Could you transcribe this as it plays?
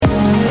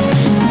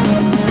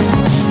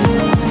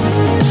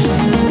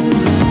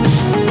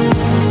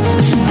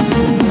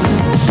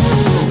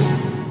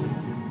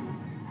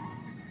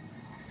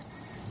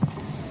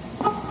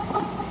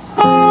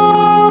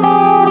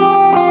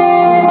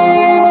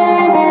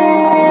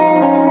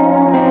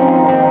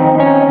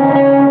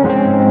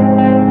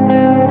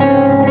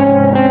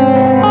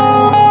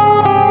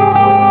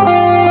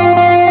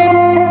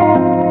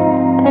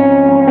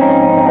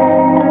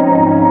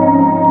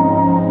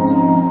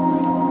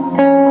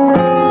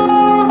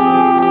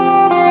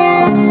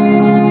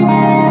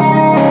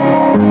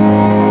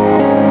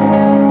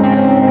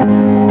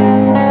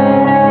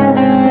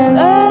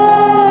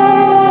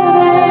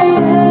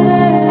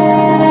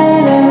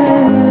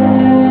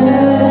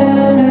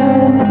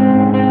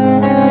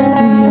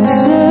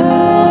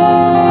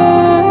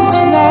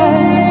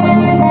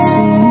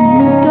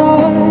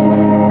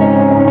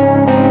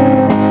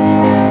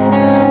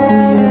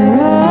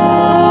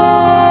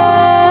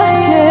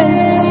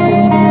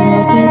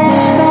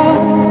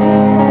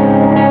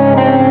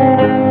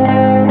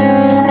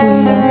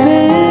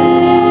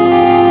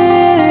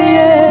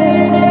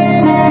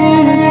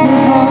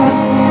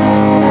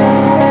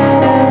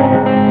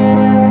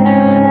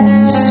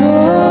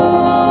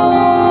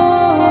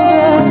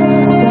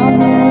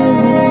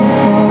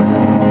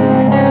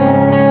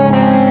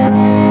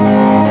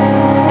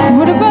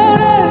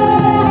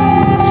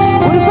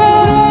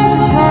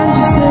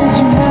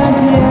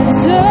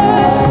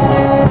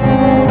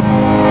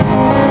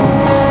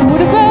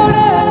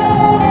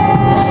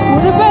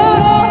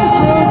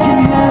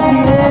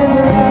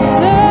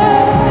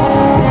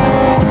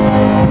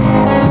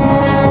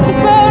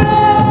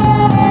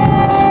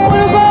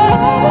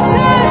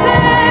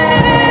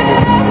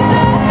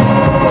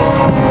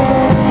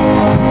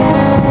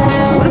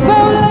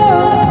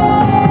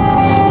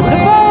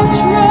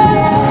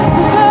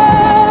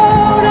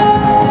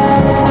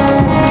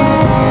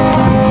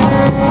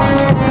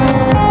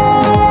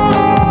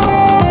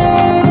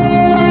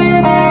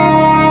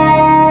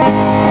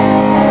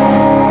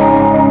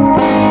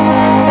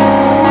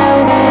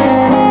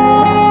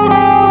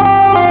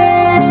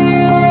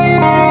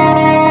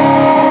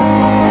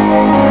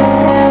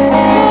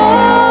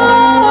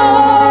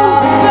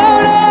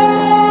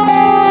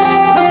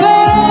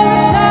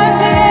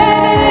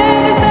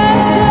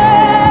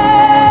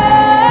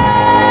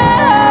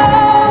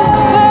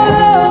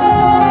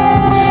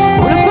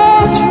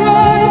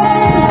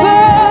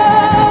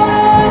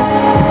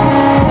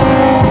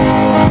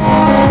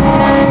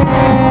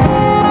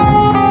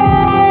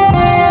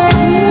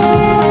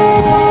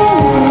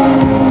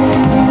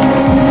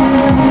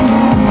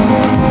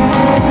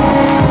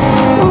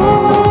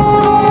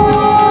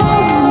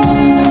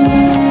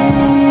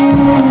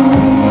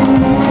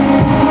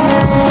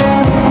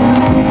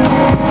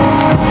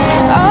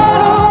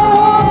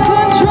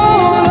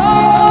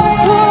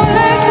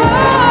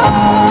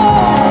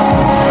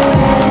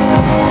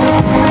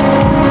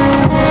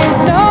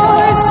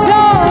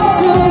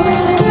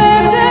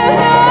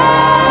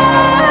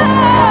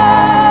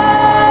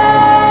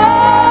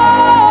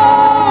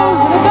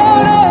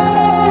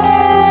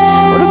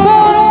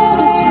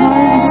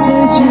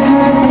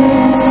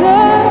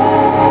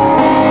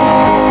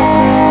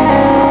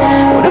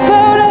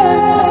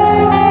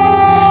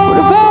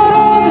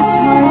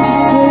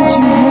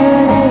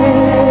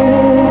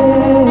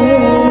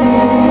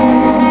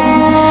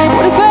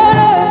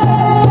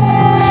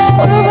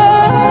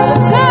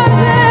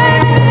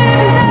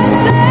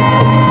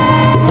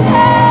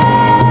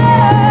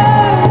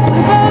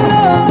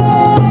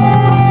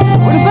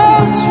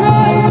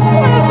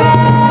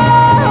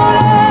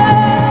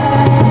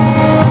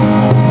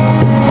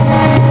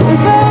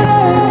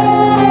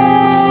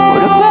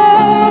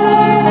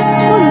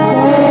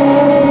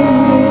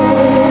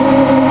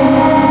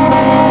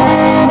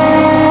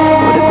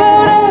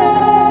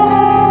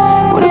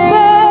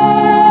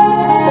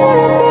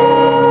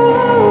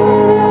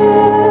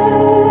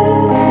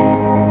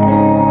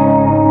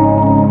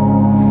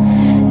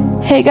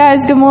Hey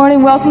guys, good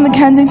morning. Welcome to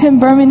Kensington,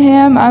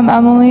 Birmingham. I'm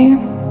Emily.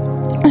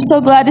 We're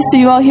so glad to see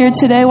you all here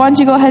today. Why don't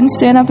you go ahead and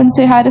stand up and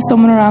say hi to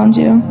someone around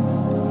you.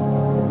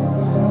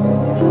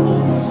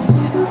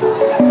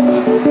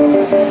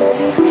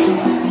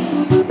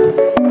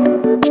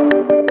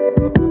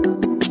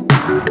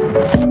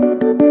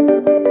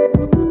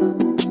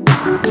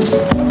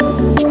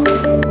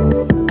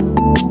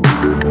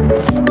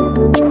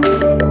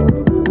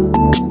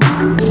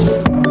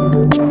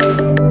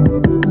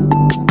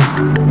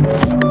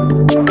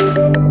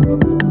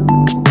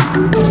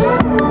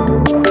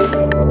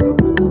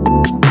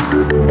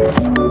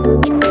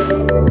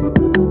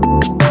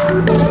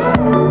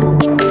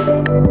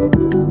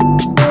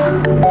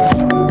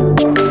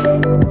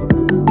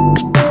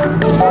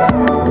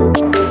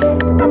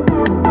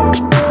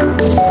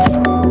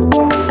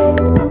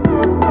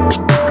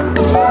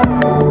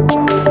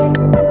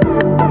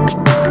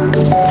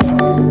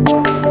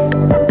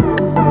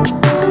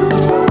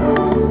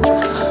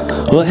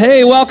 Well,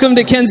 hey, welcome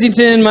to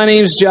Kensington. My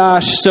name's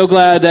Josh. So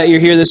glad that you're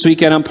here this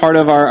weekend. I'm part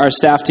of our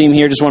staff team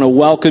here. Just want to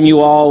welcome you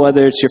all,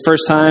 whether it's your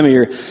first time or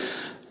your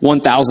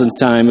 1,000th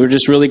time. We're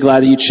just really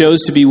glad that you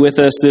chose to be with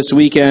us this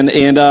weekend.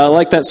 And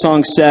like that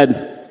song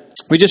said,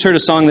 we just heard a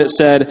song that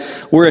said,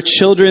 we're a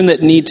children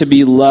that need to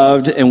be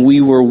loved, and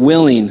we were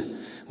willing.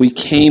 We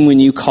came when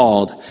you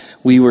called.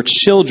 We were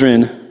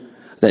children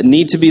that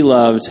need to be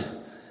loved.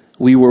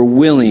 We were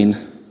willing.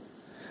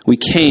 We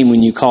came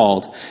when you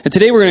called. And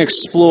today we're going to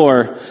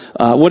explore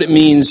what it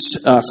means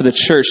for the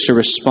church to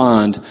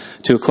respond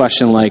to a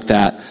question like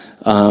that.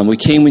 We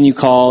came when you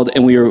called,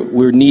 and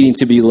we're needing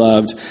to be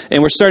loved.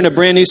 And we're starting a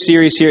brand new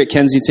series here at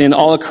Kensington,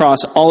 all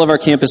across all of our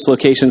campus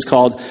locations,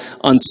 called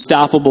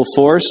Unstoppable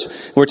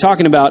Force. We're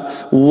talking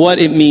about what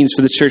it means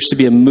for the church to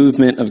be a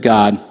movement of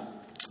God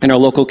in our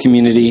local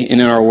community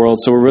and in our world.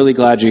 So we're really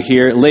glad you're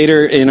here.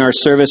 Later in our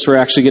service, we're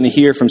actually going to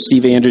hear from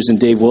Steve Andrews and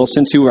Dave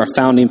Wilson, two of our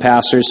founding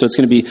pastors. So it's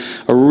going to be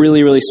a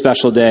really, really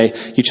special day.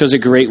 You chose a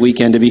great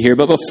weekend to be here.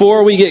 But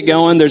before we get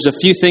going, there's a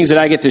few things that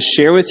I get to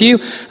share with you,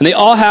 and they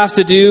all have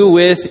to do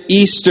with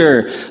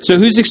Easter. So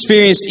who's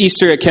experienced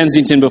Easter at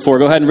Kensington before?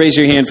 Go ahead and raise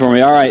your hand for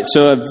me. All right,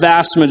 so a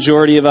vast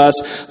majority of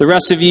us. The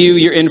rest of you,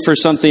 you're in for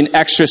something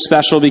extra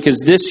special, because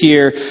this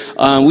year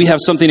we have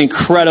something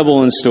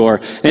incredible in store.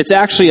 And it's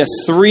actually a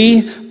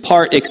three-part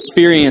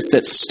experience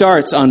that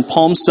starts on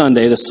Palm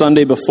Sunday, the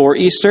Sunday before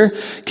Easter,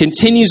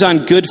 continues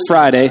on Good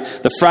Friday,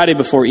 the Friday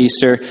before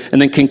Easter,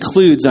 and then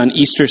concludes on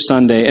Easter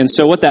Sunday. And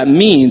so what that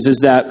means is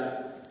that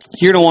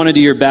you're going to want to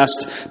do your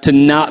best to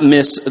not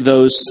miss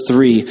those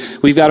three.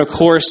 We've got, of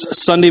course,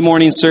 Sunday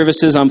morning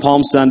services on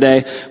Palm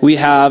Sunday. We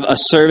have a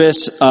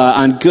service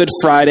on Good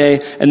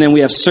Friday, and then we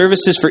have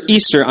services for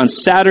Easter on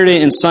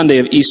Saturday and Sunday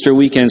of Easter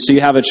weekend, so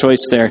you have a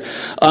choice there.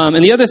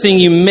 And the other thing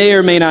you may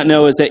or may not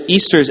know is that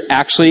Easter is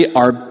actually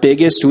our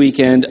biggest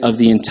weekend of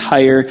the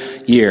entire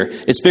year.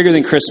 It's bigger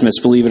than Christmas,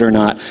 believe it or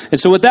not. And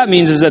so what that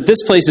means is that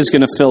this place is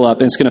going to fill up,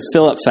 and it's going to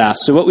fill up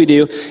fast. So what we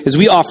do is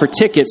we offer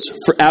tickets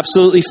for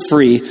absolutely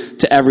free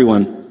to everyone.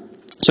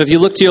 So if you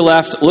look to your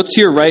left, look to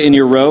your right in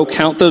your row,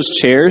 count those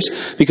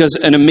chairs, because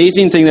an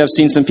amazing thing that I've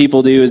seen some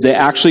people do is they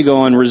actually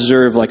go on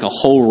reserve like a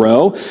whole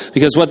row,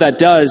 because what that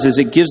does is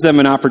it gives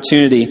them an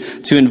opportunity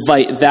to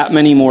invite that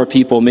many more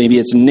people. Maybe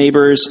it's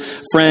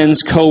neighbors,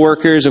 friends,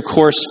 coworkers, of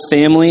course,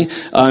 family.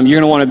 You're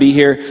going to want to be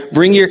here.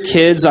 Bring your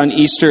kids on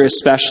Easter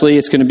especially.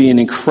 It's going to be an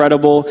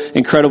incredible,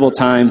 incredible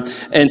time.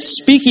 And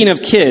speaking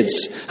of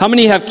kids, how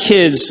many have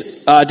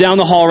kids down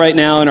the hall right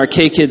now in our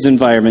K-Kids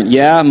environment?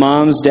 Yeah,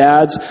 moms,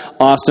 dads,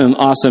 awesome.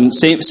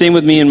 Same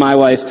with me and my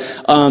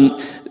wife.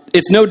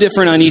 It's no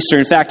different on Easter.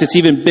 In fact, it's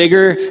even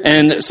bigger,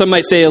 and some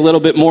might say a little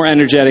bit more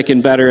energetic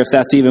and better, if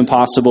that's even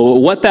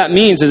possible. What that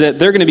means is that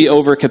they're going to be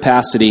over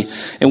capacity,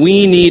 and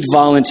we need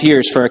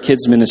volunteers for our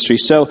kids ministry.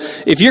 So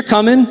if you're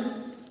coming,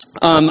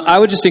 I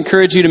would just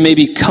encourage you to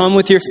maybe come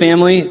with your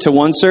family to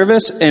one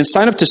service and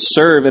sign up to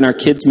serve in our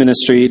kids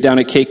ministry down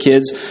at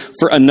K-Kids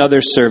for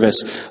another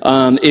service.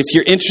 If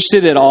you're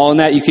interested at all in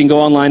that, you can go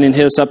online and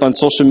hit us up on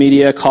social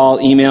media, call,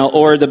 email,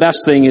 or the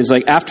best thing is,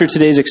 like, after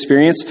today's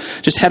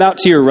experience, just head out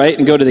to your right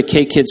and go to the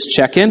K-Kids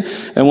check-in,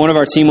 and one of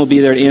our team will be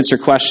there to answer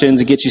questions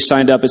and get you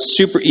signed up. It's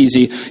super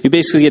easy. You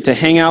basically get to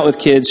hang out with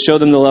kids, show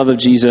them the love of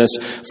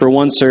Jesus for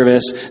one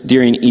service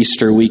during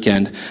Easter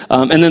weekend.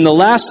 And then the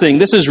last thing,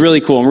 this is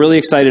really cool. I'm really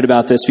excited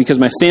about this because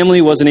my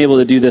family wasn't able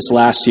to do this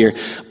last year.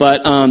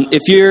 But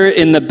if you're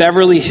in the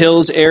Beverly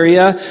Hills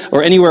area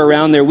or anywhere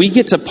around there, we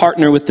get to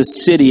partner with the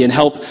city and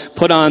help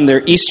put on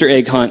their Easter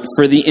egg hunt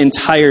for the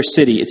entire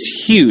city.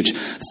 It's huge.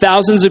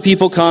 Thousands of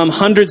people come,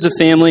 hundreds of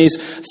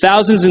families,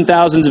 thousands and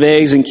thousands of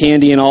eggs and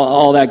candy and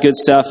all that good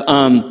stuff.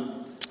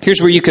 Here's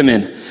where you come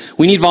in.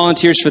 We need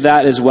volunteers for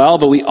that as well,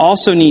 but we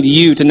also need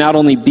you to not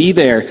only be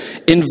there,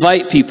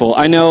 invite people.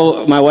 I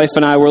know my wife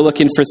and I were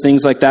looking for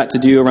things like that to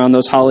do around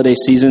those holiday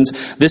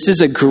seasons. This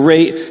is a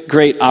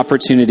great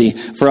opportunity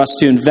for us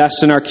to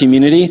invest in our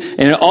community,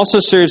 and it also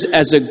serves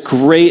as a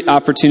great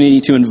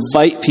opportunity to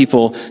invite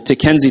people to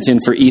Kensington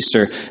for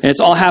Easter. And it's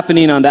all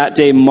happening on that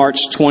day,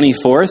 March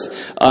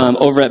 24th,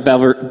 over at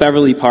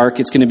Beverly Park.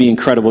 It's going to be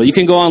incredible. You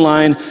can go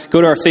online,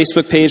 go to our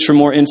Facebook page for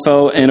more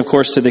info, and of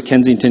course to the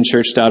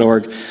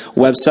kensingtonchurch.org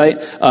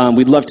website.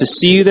 We'd love to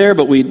see you there,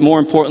 but we'd more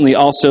importantly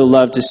also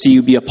love to see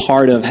you be a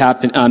part of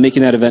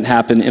making that event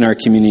happen in our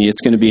community.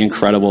 It's going to be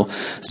incredible.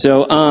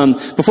 So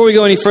before we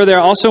go any further,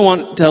 I also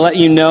want to let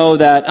you know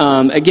that,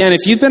 again,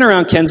 if you've been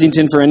around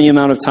Kensington for any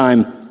amount of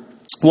time,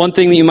 one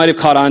thing that you might have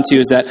caught on to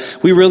is that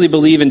we really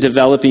believe in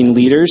developing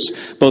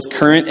leaders, both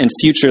current and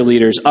future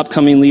leaders,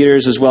 upcoming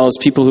leaders, as well as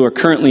people who are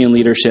currently in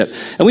leadership.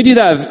 And we do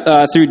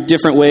that through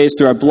different ways,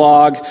 through our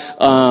blog,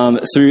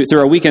 through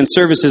our weekend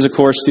services, of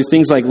course, through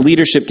things like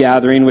Leadership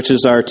Gathering, which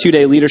is our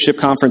 2-day leadership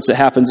conference that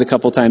happens a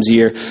couple times a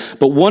year.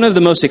 But one of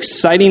the most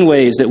exciting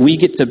ways that we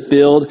get to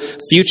build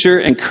future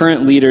and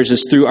current leaders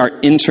is through our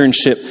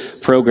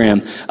internship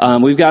program.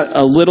 We've got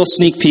a little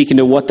sneak peek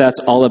into what that's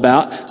all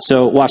about,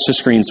 so watch the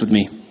screens with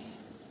me.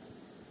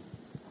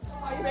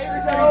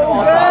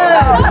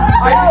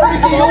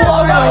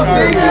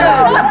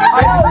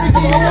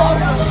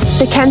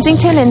 The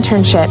Kensington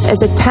Internship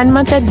is a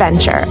 10-month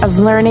adventure of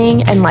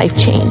learning and life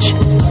change.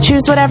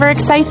 Choose whatever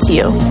excites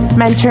you,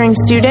 mentoring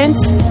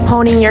students,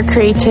 honing your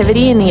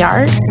creativity in the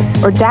arts,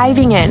 or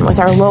diving in with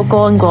our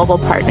local and global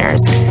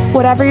partners.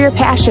 Whatever your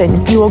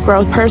passion, you will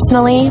grow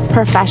personally,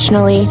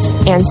 professionally,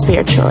 and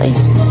spiritually.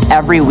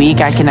 Every week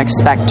I can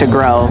expect to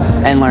grow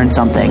and learn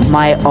something.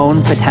 My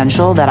own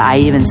potential that I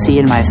even see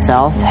in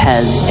myself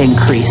has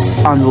increased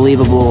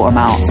unbelievable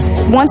amounts.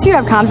 Once you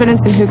have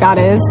confidence in who God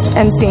is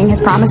and seeing His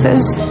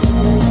promises,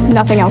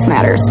 nothing else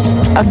matters.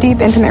 A deep,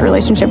 intimate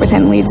relationship with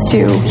Him leads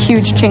to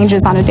huge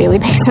changes on a daily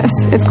basis.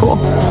 It's cool.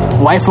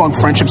 Lifelong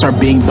friendships are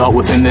being built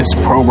within this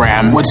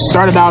program. What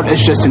started out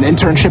as just an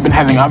internship and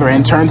having other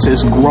interns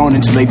has grown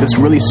into like this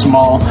really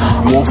small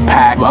wolf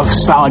pack of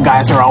solid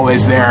guys that are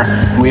always there.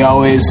 We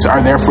always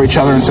are there for each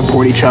other and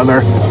support each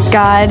other.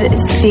 God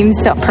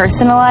seems to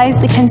personalize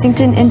the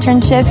Kensington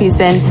internship. He's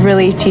been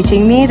really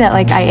teaching me that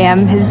I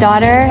am His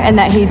daughter and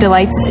that He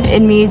delights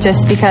in me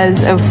just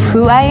because of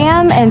who I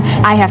am, and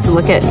I have to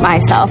look at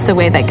myself the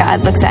way that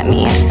God looks at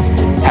me.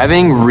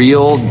 Having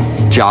real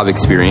job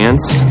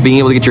experience, being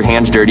able to get your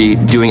hands dirty,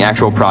 doing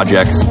actual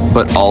projects,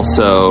 but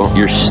also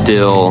you're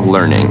still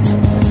learning.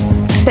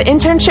 The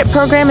internship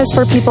program is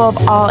for people of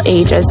all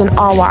ages and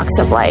all walks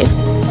of life.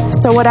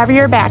 So whatever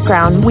your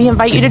background, we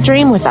invite you to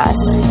dream with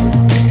us.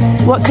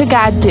 What could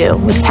God do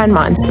with 10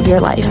 months of your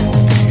life?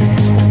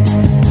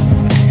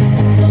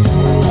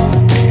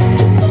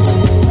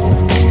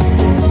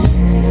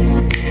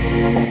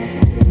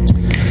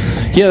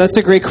 Yeah, that's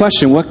a great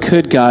question. What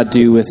could God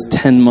do with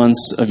 10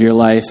 months of your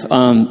life?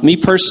 Me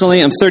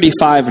personally, I'm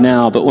 35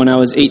 now, but when I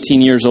was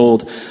 18 years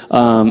old,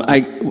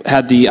 I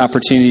had the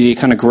opportunity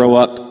to kind of grow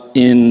up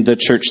in the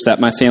church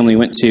that my family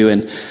went to,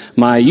 and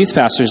my youth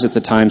pastors at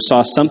the time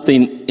saw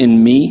something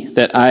in me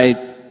that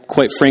I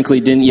quite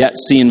frankly didn't yet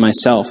see in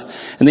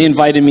myself. And they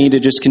invited me to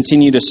just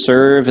continue to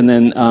serve, and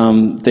then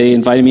they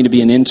invited me to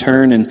be an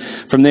intern, and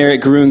from there it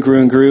grew and grew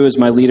and grew as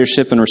my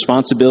leadership and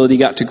responsibility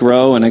got to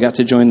grow, and I got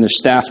to join their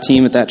staff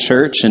team at that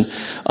church, and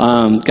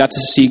got to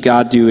see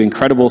God do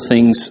incredible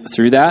things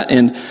through that.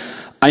 And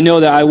I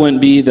know that I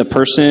wouldn't be the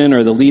person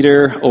or the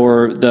leader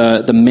or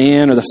the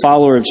man or the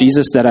follower of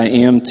Jesus that I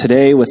am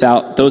today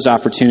without those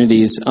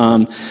opportunities.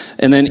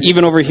 And then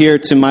even over here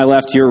to my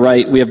left, your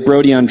right, we have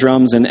Brody on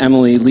drums and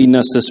Emily leading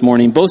us this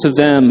morning. Both of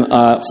them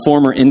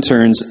former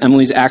interns.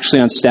 Emily's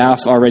actually on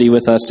staff already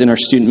with us in our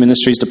student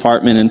ministries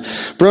department.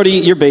 And Brody,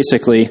 you're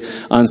basically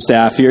on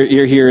staff.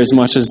 You're here as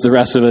much as the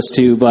rest of us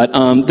too. But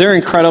they're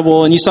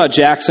incredible. And you saw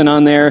Jackson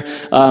on there,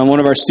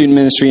 one of our student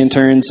ministry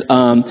interns. So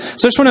I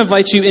just want to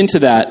invite you into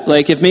that.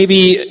 If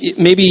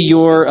maybe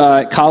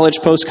you're college,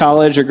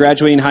 post-college, or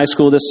graduating high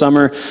school this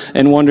summer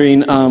and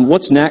wondering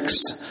what's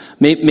next.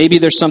 Maybe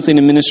there's something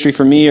in ministry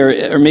for me,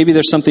 or maybe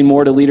there's something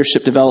more to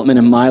leadership development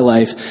in my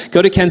life. Go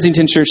to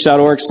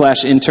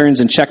kensingtonchurch.org/interns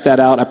and check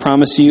that out. I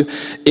promise you,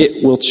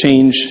 it will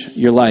change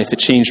your life. It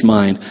changed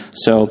mine.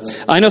 So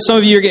I know some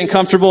of you are getting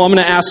comfortable. I'm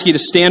going to ask you to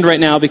stand right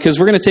now because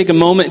we're going to take a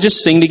moment and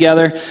just sing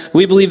together.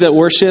 We believe that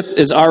worship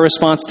is our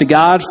response to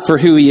God for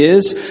who He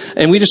is,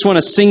 and we just want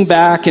to sing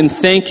back and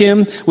thank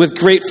Him with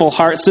grateful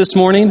hearts this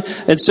morning.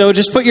 And so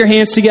just put your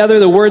hands together.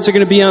 The words are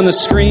going to be on the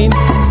screen.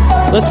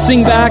 Let's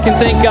sing back and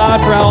thank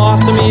God for how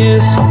awesome He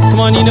is. Come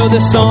on, you know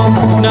this song.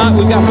 If not,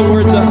 we've got the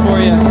words up for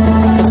you.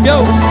 Let's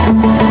go.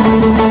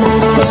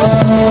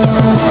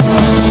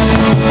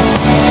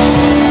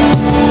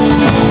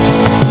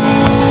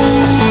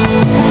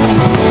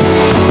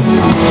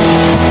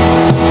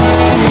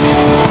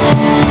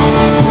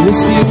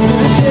 This is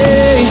the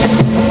day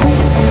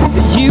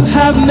that You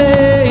have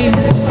made.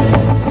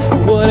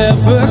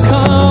 Whatever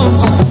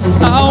comes,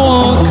 I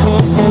won't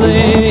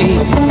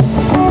complain.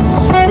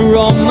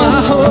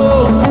 my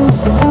hope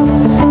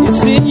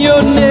is in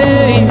your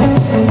name,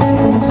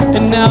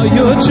 and now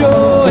your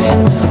joy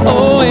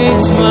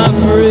awaits my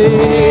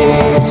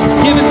praise.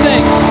 Give it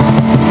thanks.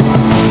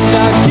 And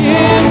I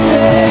give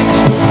thanks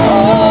for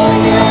all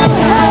you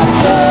have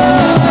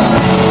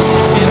done,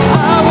 and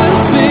I will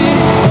sing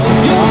of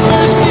your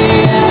mercy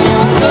and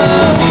your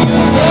love.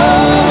 Your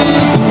love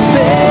is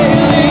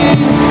unfailing.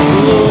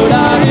 Lord, I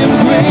am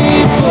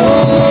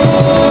grateful.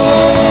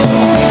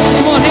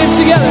 Come on, hands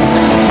together.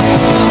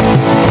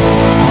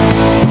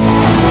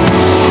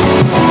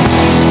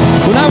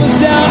 When I was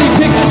down, he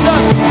picked us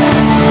up.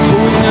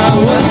 When I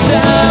was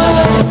down,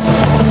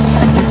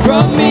 he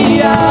brought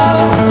me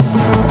out.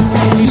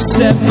 You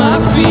set my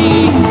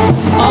feet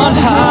on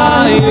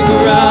higher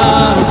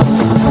ground.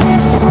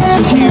 So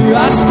here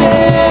I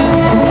stand.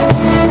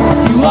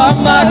 You are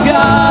my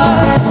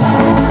God.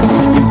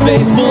 Your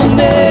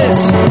faithfulness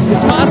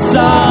is my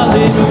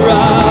solid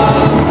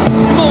rock.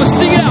 Come on,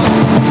 sing it out.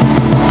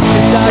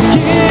 And I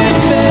give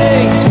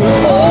thanks for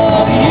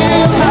all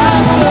you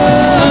have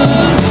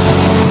done,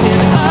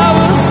 and I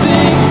will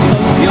sing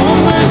of your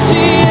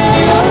mercy and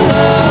your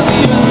love.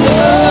 Your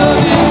love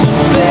is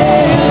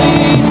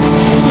unfailing.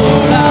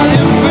 Lord, I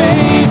am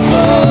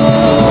grateful.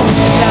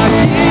 And I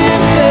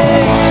give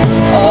thanks for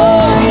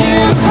all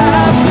you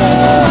have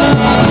done,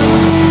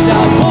 and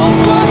I won't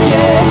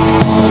forget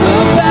all the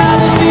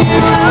battles you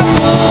have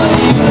won.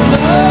 Your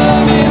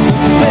love is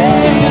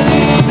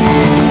unfailing.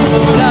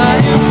 Lord, I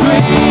am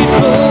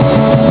grateful.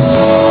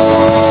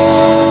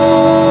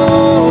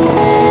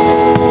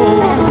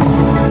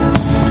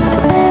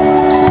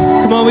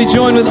 Come on, we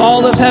join with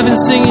all of heaven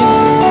singing.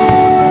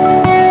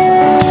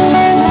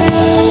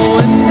 Oh,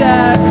 and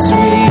as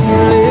we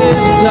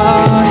lift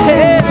our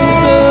hands,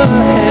 the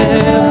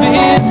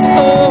heavens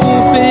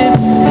open,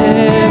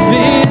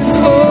 heavens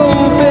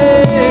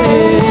open.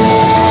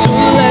 So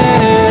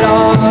let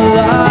our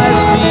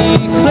lives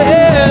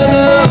declare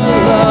the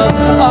love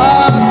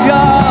our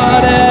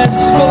God has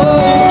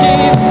spoken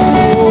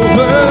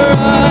over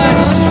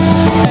us.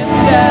 And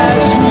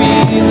as we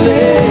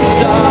lift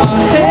our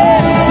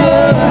hands, the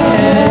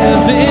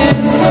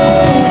heavens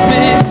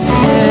open,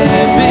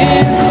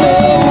 heavens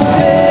open.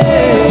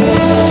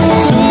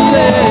 So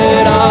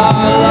let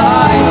our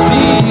lives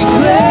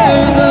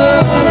declare the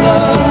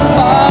love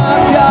our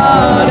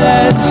God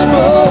has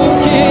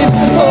spoken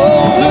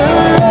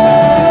over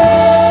us.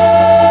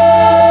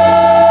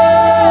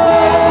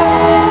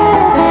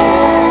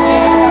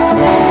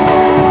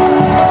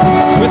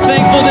 We're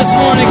thankful this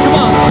morning. Come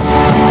on.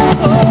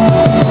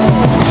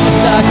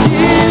 I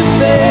give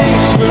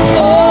thanks for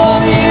all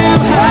you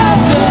have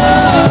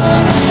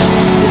done.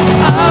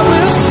 I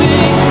will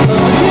sing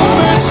of your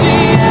mercy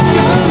and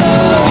your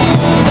love.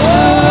 Your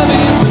love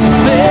is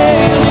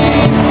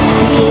unfailing.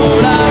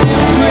 Lord, I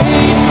am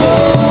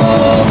grateful.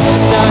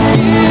 I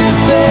give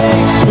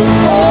thanks for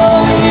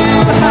all you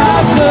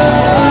have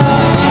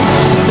done,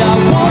 and I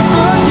won't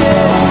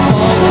forget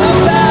all the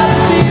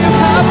battles you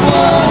have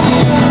won.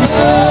 Your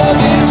love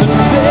is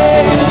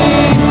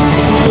unfailing.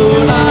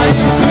 Lord, I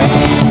am grateful.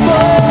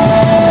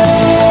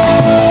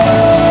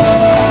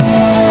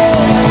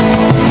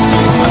 So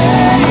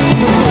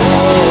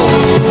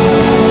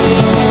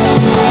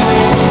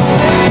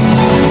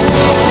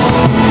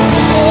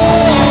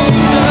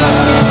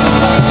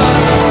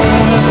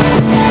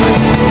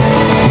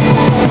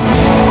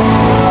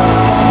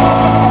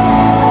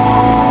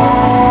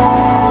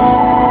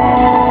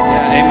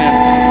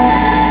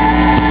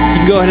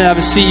go ahead and have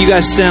a seat. You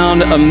guys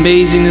sound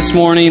amazing this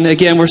morning.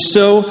 Again, we're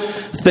so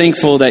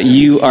thankful that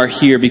you are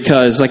here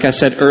because, like I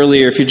said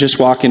earlier, if you're just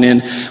walking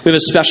in, we have a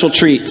special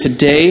treat.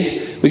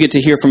 Today, we get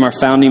to hear from our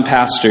founding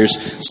pastors,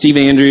 Steve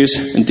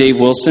Andrews and Dave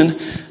Wilson.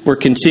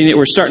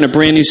 We're starting a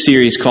brand new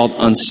series called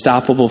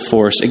Unstoppable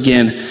Force.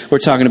 Again, we're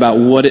talking about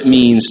what it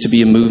means to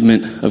be a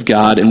movement of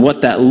God and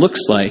what that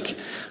looks like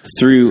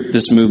through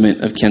this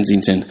movement of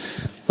Kensington.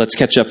 Let's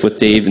catch up with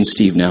Dave and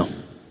Steve now.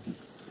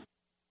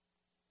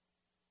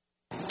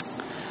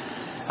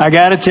 I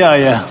got to tell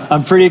you,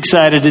 I'm pretty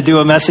excited to do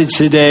a message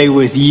today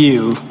with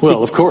you.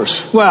 Well, of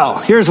course. Well,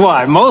 here's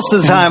why. Most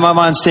of the time I'm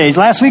on stage.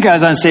 Last week I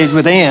was on stage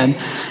with Ann,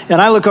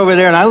 and I look over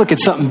there and I look at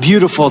something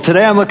beautiful.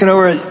 Today I'm looking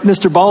over at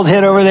Mr.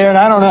 Baldhead over there, and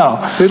I don't know.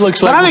 It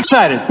looks like but I'm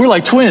excited. We're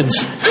like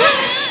twins.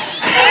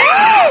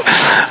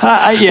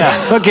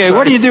 Yeah. Okay, sorry.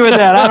 What do you do with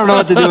that? I don't know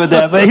what to do with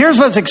that. But here's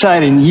what's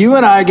exciting. You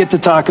and I get to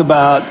talk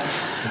about,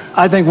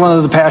 I think, one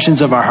of the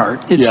passions of our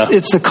heart.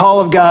 It's the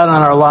call of God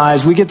on our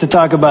lives. We get to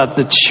talk about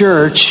the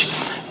church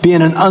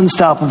being an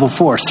unstoppable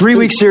force.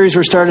 3-week series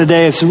we're starting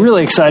today. It's a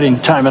really exciting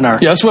time in our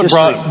that's what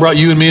brought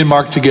you and me and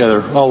Mark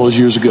together all those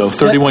years ago,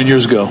 31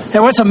 years ago.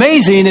 And what's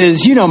amazing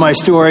is, you know my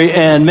story,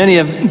 and many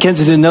of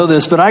Kensington know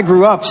this, but I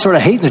grew up sort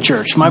of hating the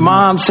church. My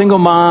mom, single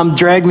mom,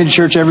 dragged me to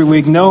church every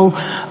week. No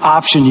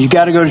option. You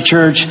got to go to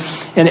church.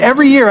 And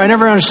every year, I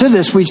never understood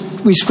this, we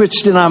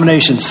switched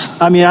denominations.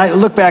 I mean, I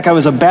look back, I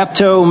was a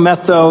Bapto,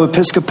 Metho,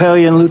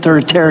 Episcopalian,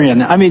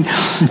 Lutheran. I mean,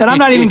 and I'm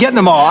not even getting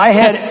them all. I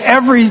had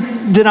every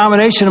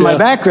denomination in my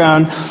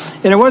background.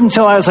 And it wasn't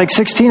until I was like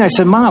 16, I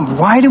said, Mom,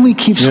 why do we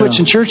keep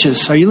switching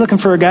churches? Are you looking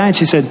for a guy? And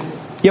she said,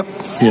 yep.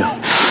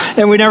 Yeah.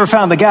 And we never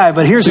found the guy.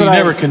 But here's so what you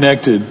never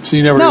connected. So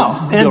you never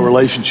built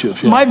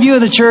relationships. Yeah. My view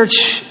of the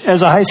church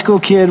as a high school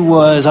kid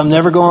was I'm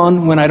never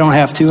going when I don't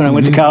have to. And I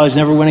went to college,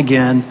 never went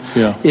again.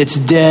 Yeah. It's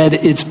dead.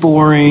 It's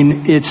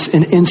boring. It's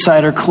an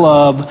insider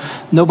club.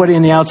 Nobody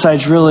on the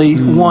outside's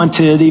really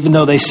wanted, even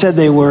though they said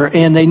they were.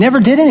 And they never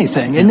did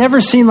anything. It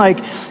never seemed like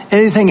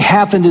anything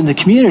happened in the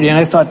community. And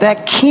I thought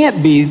that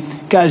can't be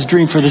God's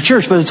dream for the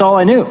church, but it's all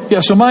I knew.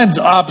 Yeah, so mine's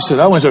opposite.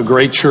 I went to a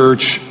great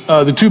church.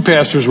 The two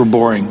pastors were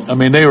boring. I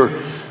mean, they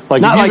were...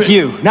 Not like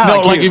you.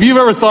 If you've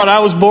ever thought I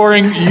was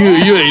boring,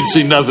 you ain't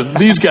seen nothing.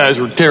 These guys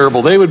were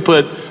terrible. They would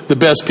put the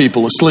best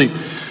people asleep.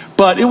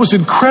 But it was an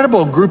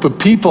incredible group of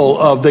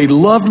people. They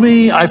loved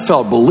me. I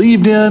felt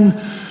believed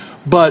in.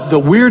 But the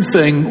weird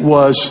thing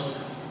was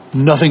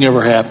nothing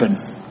ever happened.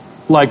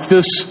 Like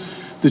this,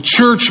 the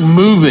church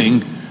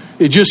moving,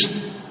 it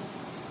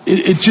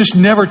just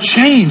never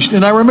changed.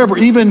 And I remember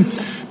even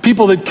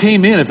people that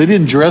came in, if they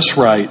didn't dress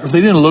right, or if they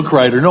didn't look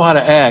right, or know how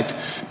to act,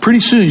 pretty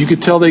soon you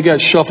could tell they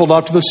got shuffled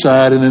off to the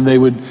side and then they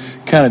would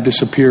kind of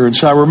disappear. And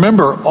so I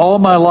remember all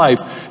my life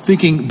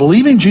thinking,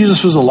 believing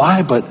Jesus was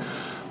alive, but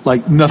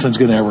like nothing's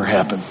going to ever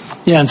happen.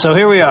 Yeah, and so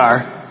here we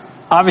are.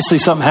 Obviously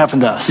something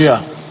happened to us.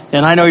 Yeah.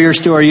 And I know your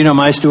story, you know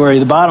my story.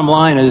 The bottom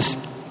line is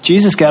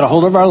Jesus got a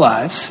hold of our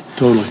lives.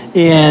 Totally.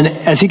 And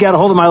as he got a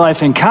hold of my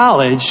life in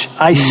college,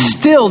 I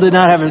still did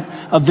not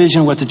have a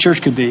vision of what the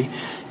church could be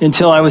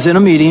until I was in a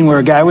meeting where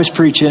a guy was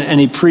preaching, and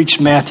he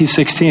preached Matthew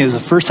 16. It was the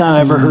first time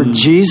I ever heard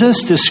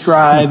Jesus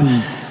describe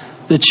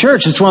the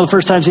church. It's one of the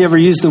first times he ever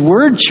used the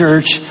word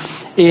church.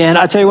 And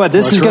I tell you what,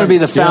 this is going to be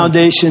the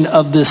foundation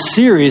of this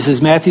series,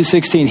 is Matthew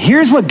 16.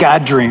 Here's what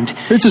God dreamed.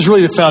 This is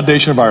really the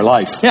foundation of our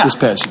life, this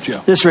passage.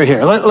 Yeah. This right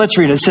here. Let's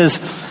read it. It says,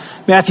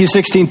 Matthew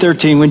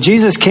 16:13, when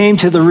Jesus came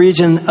to the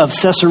region of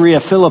Caesarea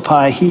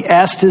Philippi, he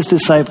asked his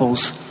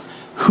disciples,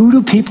 who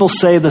do people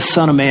say the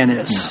Son of Man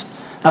is?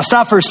 Now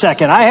stop for a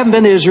second. I haven't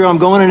been to Israel. I'm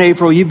going in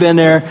April. You've been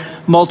there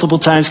multiple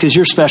times because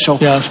you're special.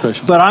 Yeah, I'm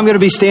special. But I'm going to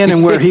be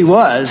standing where he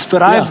was.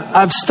 But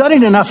I've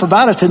studied enough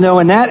about it to know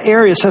in that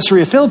area,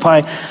 Caesarea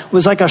Philippi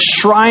was like a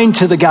shrine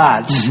to the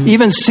gods.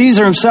 Even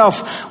Caesar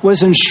himself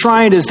was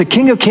enshrined as the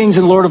King of Kings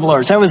and Lord of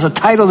Lords. That was the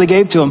title they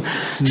gave to him.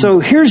 So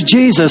here's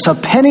Jesus, a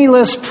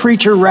penniless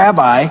preacher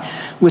rabbi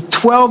with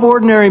 12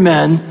 ordinary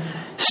men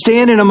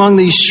standing among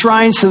these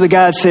shrines to the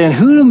gods saying,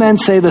 who do men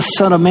say the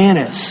Son of Man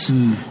is?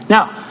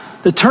 Now,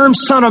 the term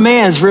Son of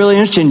Man is really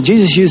interesting.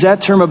 Jesus used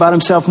that term about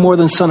himself more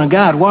than Son of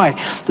God. Why?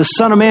 The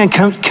Son of Man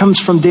comes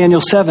from Daniel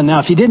 7. Now,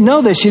 if you didn't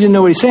know this, you didn't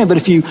know what he's saying. But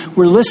if you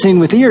were listening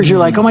with ears, you're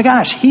like, oh my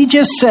gosh, he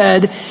just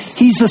said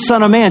he's the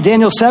Son of Man.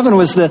 Daniel 7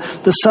 was the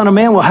Son of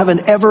Man will have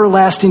an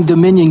everlasting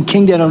dominion,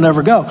 kingdom that will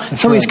never go.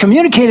 So he's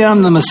communicating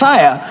on the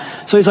Messiah.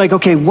 So he's like,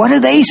 okay, what are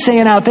they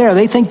saying out there?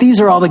 They think these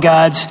are all the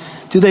gods.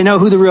 Do they know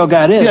who the real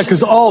God is? Yeah,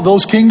 because all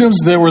those kingdoms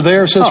that were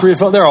there,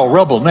 they're all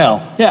rubble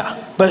now. Yeah.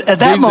 But at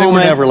that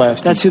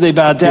moment, that's who they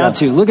bowed down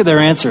to. Look at their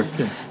answer.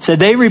 So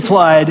they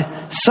replied,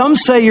 some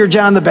say you're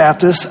John the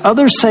Baptist,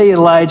 others say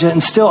Elijah,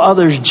 and still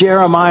others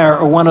Jeremiah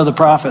or one of the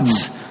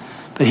prophets.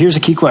 But here's a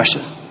key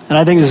question. And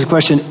I think this is a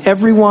question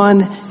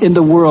everyone in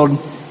the world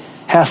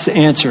has to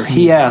answer.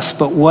 He asked,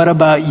 but what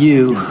about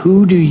you?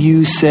 Who do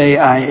you say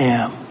I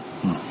am?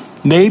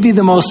 Maybe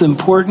the most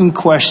important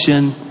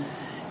question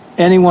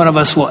any one of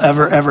us will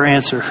ever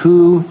answer.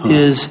 Who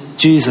is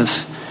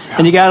Jesus?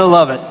 And you got to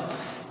love it.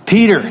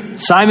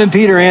 Simon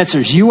Peter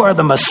answers, you are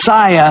the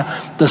Messiah,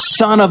 the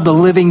Son of the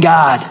living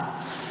God.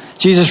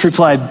 Jesus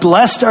replied,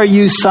 blessed are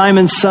you,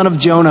 Simon, son of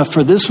Jonah,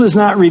 for this was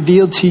not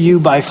revealed to you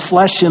by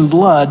flesh and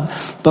blood,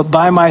 but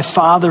by my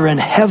Father in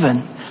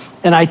heaven.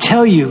 And I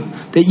tell you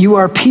that you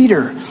are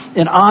Peter,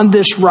 and on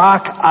this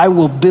rock I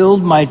will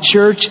build my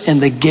church,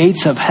 and the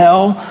gates of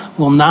hell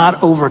will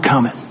not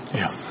overcome it.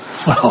 Yeah.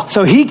 Wow.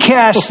 So he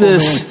cast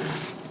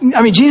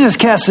Jesus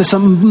cast this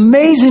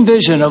amazing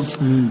vision of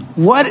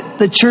what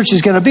the church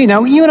is going to be.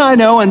 Now, you and I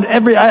know, and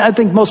I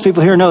think most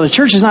people here know, the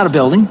church is not a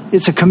building.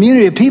 It's a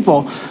community of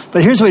people.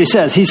 But here's what he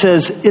says. He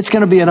says it's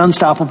going to be an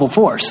unstoppable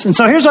force. And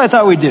so here's what I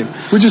thought we'd do.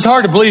 Which is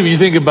hard to believe when you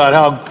think about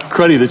how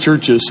cruddy the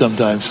church is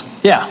sometimes.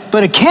 Yeah,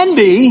 but it can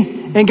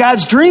be, and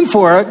God's dream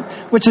for it,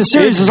 which the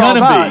series is all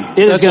about.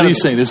 That's what he's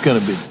saying. It's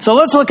going to be. So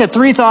let's look at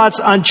 3 thoughts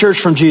on church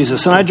from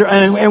Jesus.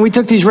 And we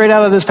took these right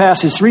out of this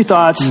passage. 3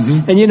 thoughts.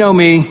 And you know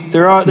me.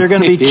 They're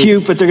going to be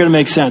cute, but they're going to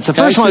make sense. The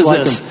first one is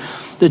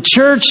this. The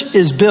church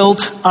is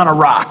built on a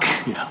rock.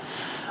 Yeah.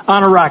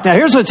 On a rock. Now,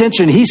 here's what's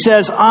interesting. He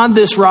says, on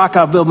this rock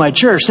I'll build my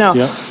church. Now,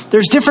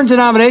 there's different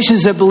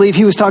denominations that believe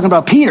he was talking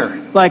about Peter.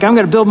 Like, I'm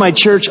going to build my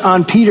church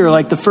on Peter,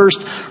 like the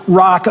first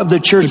rock of the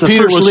church, the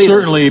Peter first was leader.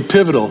 Certainly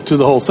pivotal to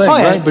the whole thing,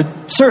 right?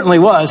 But certainly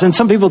was. And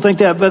some people think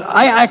that. But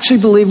I actually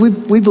believe,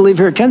 we believe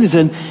here at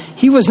Kensington,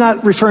 he was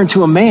not referring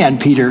to a man,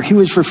 Peter. He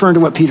was referring to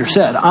what Peter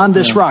said. On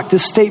this rock,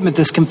 this statement,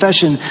 this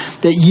confession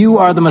that you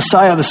are the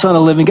Messiah, the Son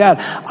of the living God.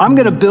 I'm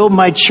going to build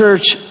my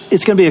church.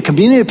 It's going to be a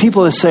community of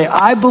people that say,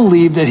 I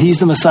believe that he's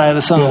the Messiah,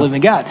 the Son of the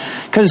living God.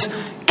 Because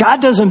God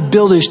doesn't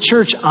build his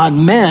church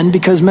on men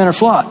because men are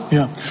flawed.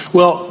 Yeah.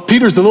 Well,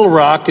 Peter's the little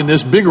rock, and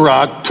this big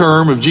rock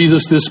term of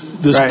Jesus, this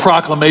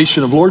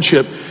proclamation of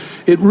lordship,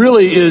 it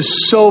really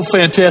is so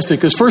fantastic.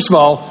 Because first of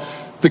all,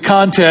 the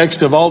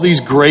context of all these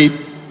great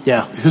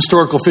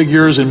historical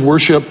figures in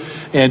worship,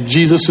 and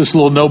Jesus, this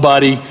little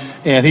nobody,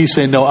 and he's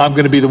saying, no, I'm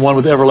going to be the one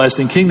with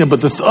everlasting kingdom.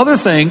 But the other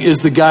thing is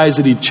the guys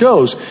that he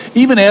chose.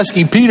 Even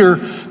asking Peter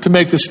to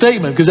make the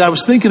statement, because I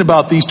was thinking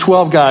about these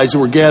 12 guys that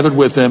were gathered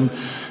with him.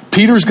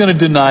 Peter's going to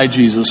deny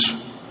Jesus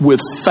with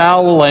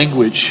foul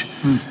language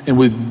and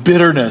with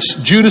bitterness.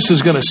 Judas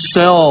is going to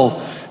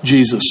sell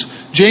Jesus.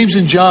 James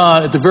and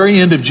John, at the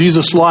very end of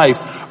Jesus' life,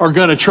 are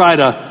going to try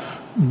to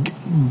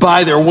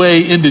buy their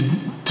way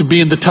into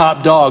being the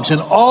top dogs.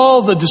 And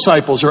all the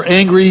disciples are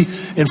angry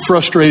and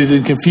frustrated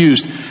and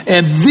confused.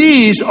 And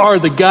these are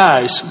the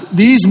guys,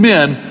 these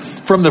men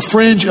from the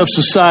fringe of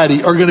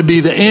society are going to be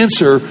the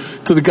answer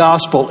to the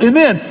gospel. And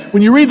then,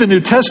 when you read the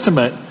New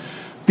Testament,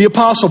 the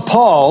Apostle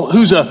Paul,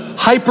 who's a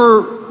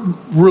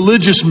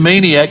hyper-religious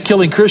maniac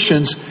killing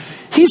Christians,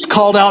 he's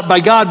called out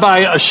by God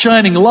by a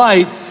shining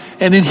light,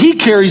 and then he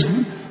carries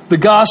the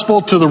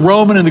gospel to the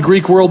Roman and the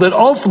Greek world that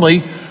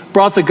ultimately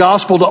brought the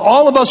gospel to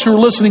all of us who are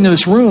listening in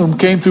this room,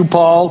 came through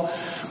Paul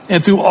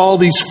and through all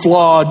these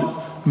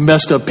flawed,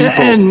 messed up people.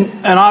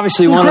 And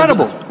obviously one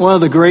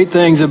of the great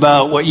things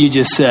about what you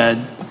just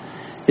said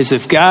is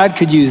if God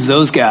could use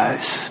those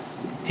guys,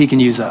 he can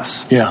use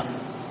us. Yeah.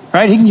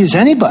 Right? He can use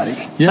anybody.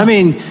 Yeah. I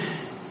mean,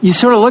 you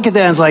sort of look at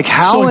that and it's like,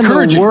 how in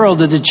the world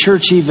did the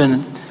church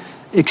even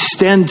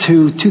extend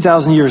to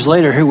 2,000 years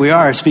later? Here we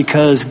are. It's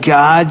because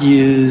God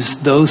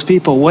used those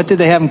people. What did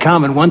they have in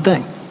common? One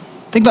thing.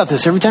 Think about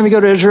this. Every time you go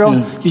to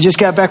Israel, you just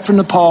got back from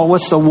Nepal.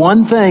 What's the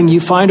one thing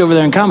you find over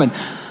there in common?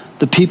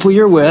 The people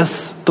you're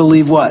with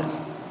believe what?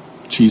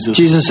 Jesus.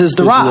 Jesus is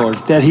the rock. Lord.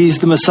 That he's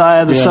the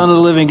Messiah, the Son of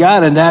the living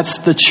God. And that's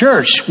the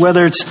church.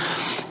 Whether it's,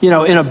 in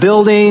a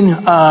building.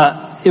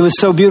 It was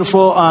so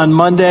beautiful on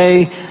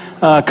Monday.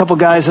 A couple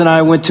guys and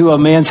I went to a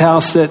man's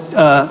house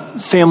that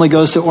family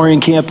goes to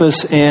Orion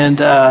campus, and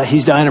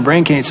he's dying of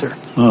brain cancer.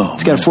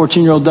 He's got a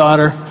 14-year-old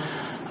daughter.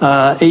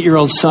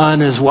 8-year-old son,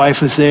 his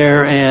wife was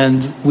there,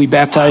 and we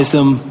baptized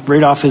him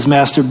right off his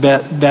master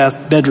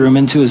bedroom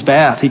into his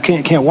bath. He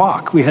can't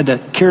walk. We had to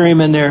carry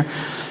him in there,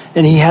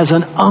 and he has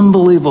an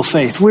unbelievable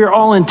faith. We were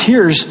all in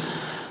tears,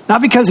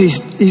 not because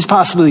he's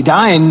possibly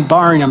dying,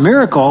 barring a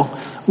miracle.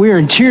 We were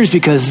in tears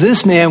because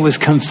this man was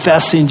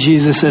confessing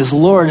Jesus as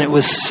Lord, and it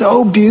was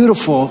so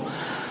beautiful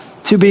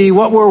to be,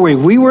 what were we?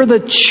 We were the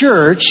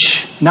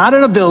church, not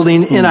in a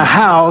building, in a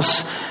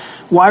house.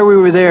 While we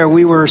were there,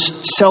 we were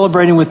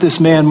celebrating with this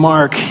man,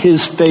 Mark,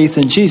 his faith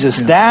in Jesus.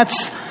 Yeah.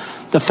 That's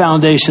the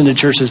foundation the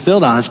church is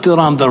built on. It's built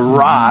on the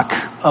rock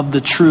of the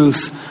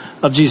truth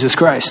of Jesus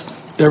Christ.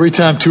 Every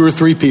time 2 or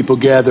 3 people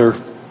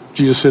gather,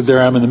 Jesus said, there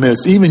I'm in the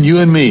midst. Even you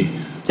and me,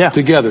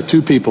 together,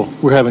 2 people,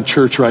 we're having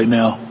church right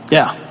now.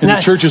 Yeah. And the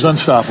church is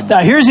unstoppable.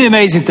 Now, here's the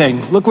amazing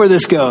thing. Look where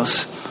this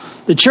goes.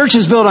 The church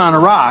is built on a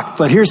rock,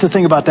 but here's the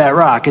thing about that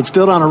rock. It's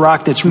built on a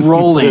rock that's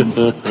rolling.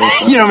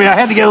 I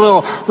had to get a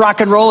little rock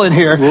and roll in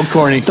here. A little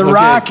corny. The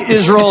rock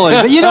is rolling.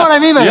 But you know what I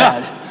mean by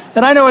that.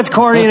 And I know it's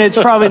corny and it's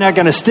probably not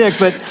going to stick,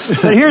 but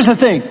here's the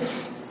thing.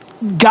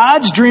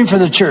 God's dream for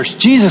the church,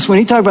 Jesus, when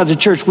he talked about the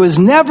church, was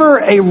never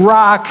a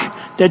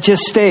rock that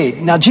just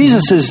stayed. Now,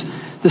 Jesus is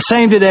the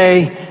same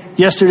today,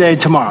 yesterday,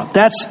 tomorrow.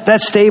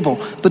 That's stable.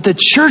 But the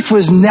church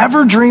was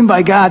never dreamed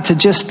by God to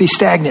just be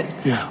stagnant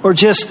or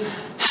just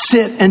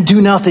sit and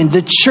do nothing.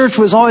 The church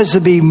was always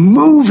to be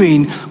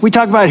moving. We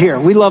talk about here.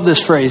 We love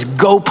this phrase,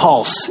 go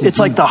pulse. It's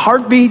like the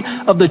heartbeat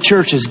of the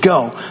church is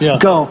go. Yeah.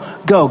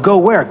 Go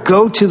where?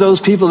 Go to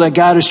those people that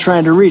God is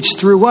trying to reach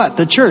through what?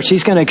 The church.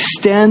 He's going to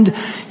extend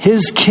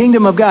his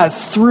kingdom of God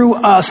through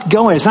us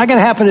going. It's not going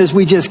to happen as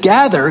we just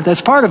gather.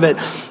 That's part of it.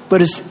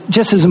 But it's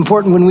just as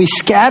important when we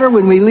scatter,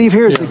 when we leave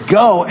here, is to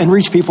go and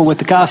reach people with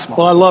the gospel.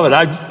 Well, I love it.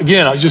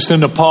 I was just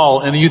in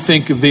Nepal, and you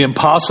think of the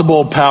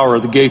impossible power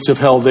of the gates of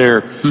hell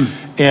there.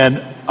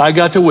 And I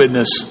got to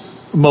witness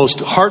the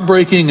most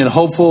heartbreaking and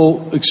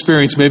hopeful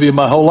experience maybe in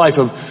my whole life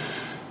of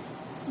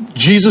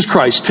Jesus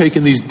Christ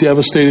taking these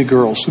devastated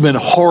girls who've been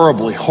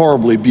horribly,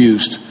 horribly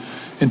abused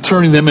and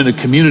turning them into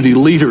community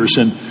leaders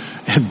and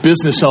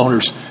business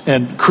owners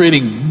and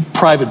creating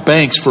private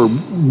banks for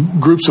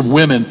groups of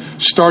women,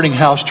 starting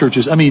house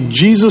churches. I mean,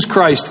 Jesus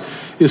Christ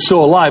is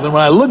so alive. And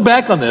when I look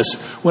back on this,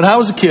 when I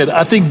was a kid,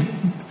 I think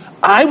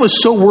I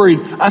was so worried.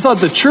 I thought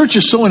the church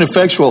is so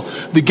ineffectual.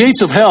 The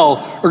gates of hell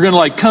are going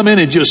to come in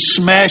and just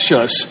smash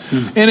us.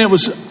 And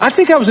I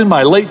think I was in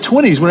my late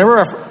 20s whenever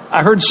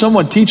I heard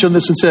someone teach on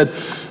this and said,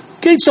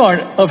 gates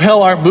of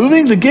hell aren't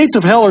moving. The gates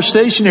of hell are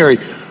stationary.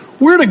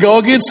 We're to go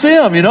against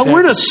them, Exactly.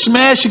 We're to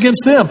smash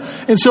against them.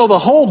 And so the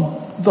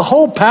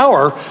whole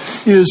power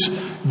is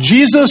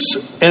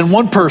Jesus and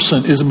one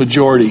person is a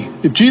majority.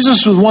 If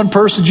Jesus was one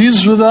person,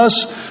 Jesus was with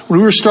us, when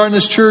we were starting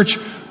this church,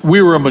 we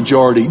were a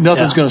majority.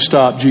 Nothing's going to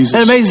stop Jesus.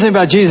 And the amazing thing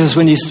about Jesus,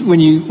 when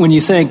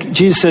you think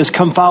Jesus says,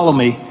 "Come follow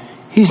me,"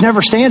 he's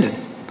never standing.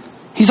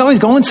 He's always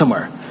going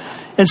somewhere.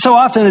 And so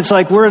often it's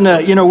like we're in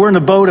a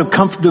boat of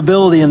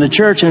comfortability in the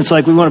church, and it's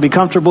like we want to be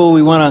comfortable,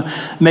 we want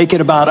to make it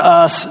about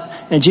us.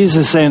 And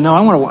Jesus is saying, no,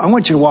 I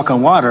want you to walk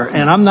on water,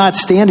 and I'm not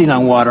standing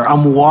on water,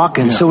 I'm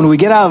walking. Yeah. So when we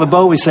get out of the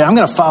boat, we say, I'm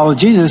going to follow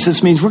Jesus.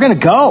 This means we're going to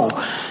go.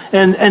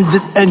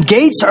 And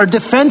gates are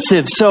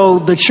defensive, so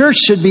the church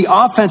should be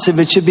offensive.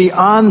 It should be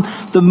on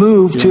the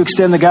move to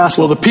extend the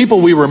gospel. Well, the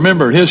people we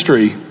remember in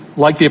history,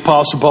 like the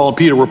Apostle Paul and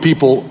Peter, were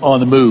people on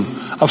the move.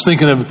 I was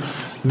thinking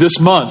of this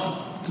month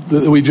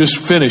that we just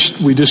finished.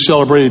 We just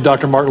celebrated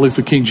Dr. Martin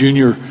Luther King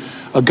Jr.,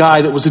 a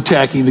guy that was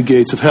attacking the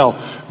gates of hell.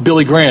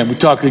 Billy Graham, we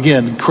talked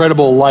again,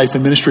 incredible life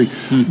and ministry.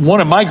 One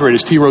of my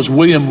greatest heroes,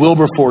 William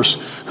Wilberforce,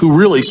 who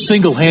really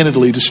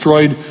single-handedly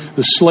destroyed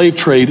the slave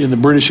trade in the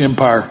British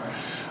Empire.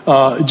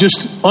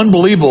 Just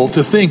unbelievable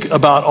to think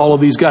about all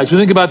of these guys. We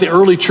think about the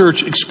early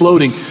church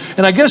exploding.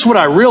 And I guess what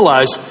I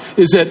realized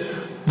is that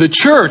the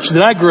church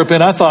that I grew up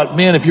in, I thought,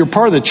 man, if you're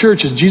part of the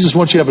church, Jesus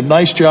wants you to have a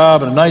nice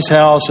job and a nice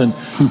house and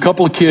a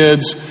couple of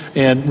kids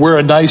and wear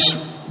a nice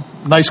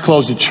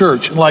clothes at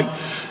church. And like,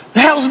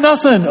 that was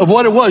nothing of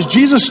what it was.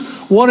 Jesus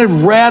wanted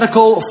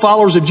radical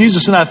followers of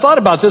Jesus. And I thought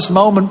about this in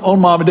my own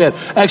mom and dad.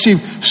 Actually,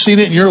 seen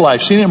it in your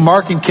life. Seen it in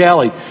Mark and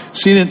Callie.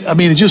 Seen it,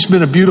 it's just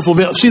been a beautiful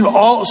event. Seen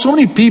so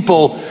many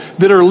people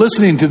that are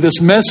listening to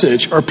this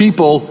message are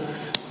people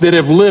that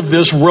have lived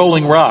this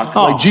rolling rock.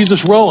 Like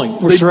Jesus rolling.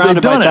 We're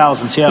surrounded by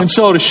thousands, yeah. And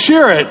so to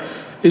share it,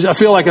 I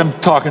feel like I'm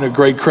talking to a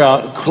great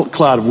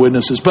cloud of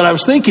witnesses. But I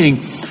was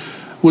thinking,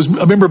 I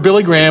remember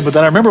Billy Graham, but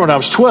then I remember when I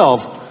was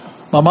 12,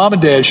 my mom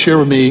and dad shared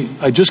with me,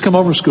 I'd just come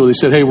over from school. They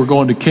said, hey, we're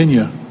going to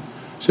Kenya.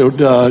 So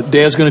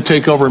Dad's going to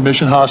take over a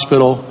mission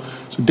hospital.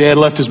 So Dad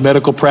left his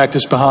medical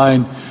practice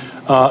behind.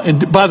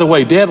 And by the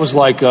way, Dad was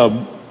like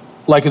an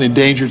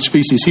endangered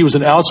species. He was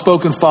an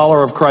outspoken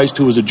follower of Christ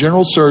who was a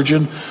general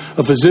surgeon,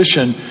 a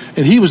physician,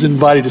 and he was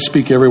invited to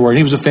speak everywhere. And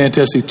he was a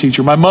fantastic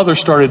teacher. My mother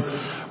started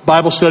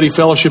Bible study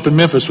fellowship in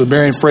Memphis with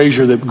Marion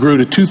Fraser that grew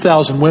to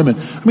 2,000 women.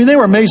 They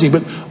were amazing.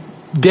 But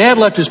Dad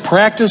left his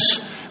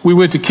practice. We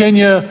went to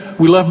Kenya.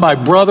 We left my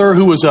brother,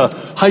 who was a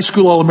high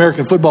school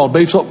All-American football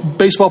and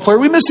baseball player.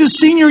 We missed his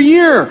senior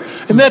year.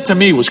 And that to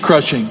me was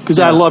crushing because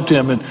I loved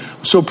him and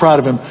was so proud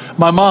of him.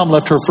 My mom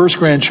left her first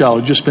grandchild, who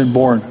had just been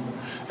born.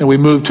 And we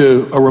moved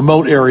to a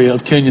remote area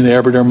of Kenya in the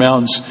Aberdare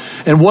Mountains.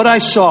 And what I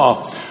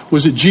saw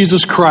was that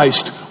Jesus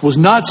Christ was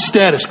not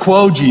status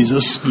quo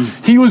Jesus.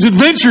 He was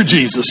adventure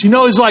Jesus.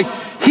 It's like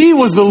he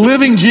was the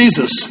living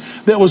Jesus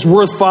that was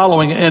worth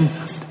following. And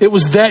it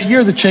was that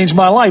year that changed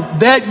my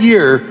life. That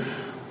year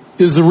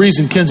is the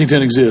reason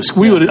Kensington exists.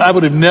 I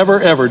would have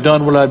never, ever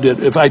done what I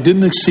did if I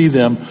didn't see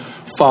them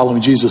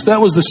following Jesus.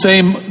 That was the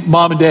same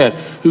mom and dad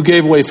who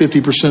gave away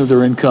 50% of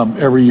their income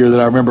every year that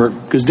I remember.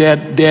 Because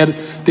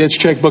Dad's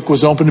checkbook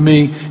was open to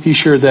me. He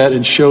shared that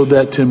and showed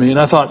that to me. And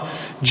I thought,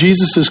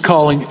 Jesus is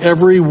calling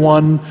every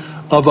one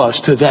of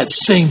us to that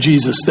same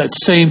Jesus, that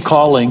same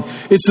calling.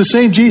 It's the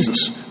same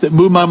Jesus that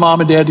moved my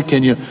mom and dad to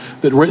Kenya,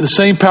 the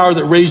same power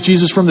that raised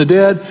Jesus from the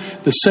dead,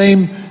 the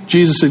same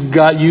Jesus that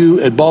got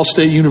you at Ball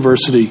State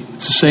University.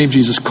 It's the same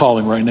Jesus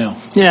calling right now.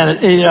 Yeah,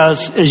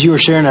 as you were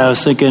sharing, I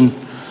was thinking,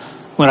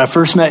 when I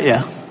first met you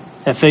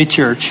at Faith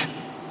Church,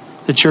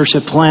 the church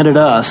that planted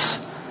us,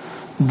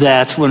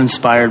 that's what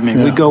inspired me.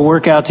 Yeah. We'd go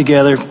work out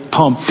together,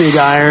 pump big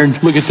iron.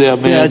 Look at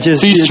that, man. Yeah,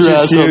 feast your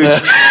ass on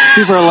that.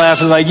 People are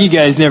laughing like, you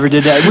guys never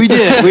did that. We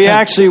did. We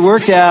actually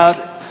worked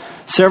out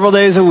several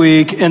days a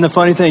week. And the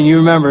funny thing you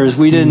remember is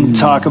we didn't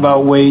talk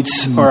about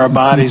weights or our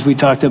bodies. We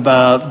talked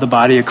about the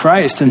body of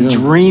Christ and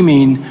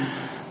dreaming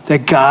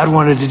that God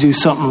wanted to do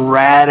something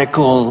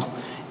radical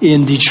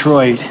in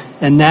Detroit.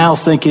 And now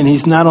thinking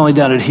he's not only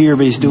done it here,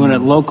 but he's doing it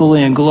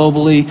locally and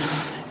globally.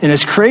 And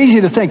it's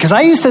crazy to think, because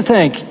I used to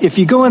think if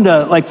you go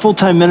into like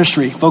full-time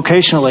ministry,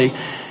 vocationally,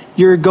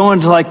 you're going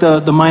to like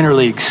the minor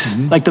leagues.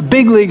 Like the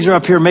big leagues are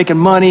up here making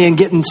money and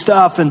getting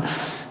stuff and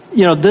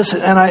this.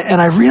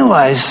 And I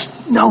realized,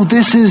 no,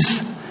 this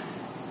is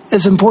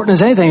as important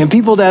as anything. And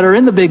people that are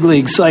in the big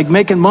leagues, like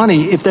making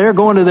money, if they're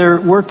going to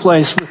their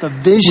workplace with a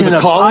vision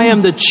of I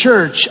am the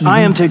church,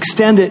 I am to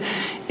extend it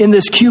in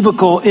this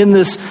cubicle, in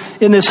this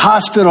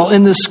hospital,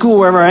 in this school,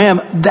 wherever I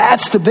am,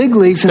 that's the big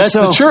leagues. And that's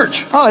the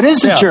church. Oh, it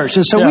is the church.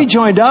 And so we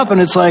joined up,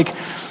 and it's like,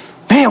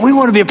 man, we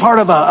want to be a part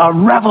of a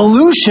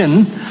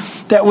revolution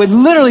that would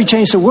literally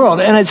change the world.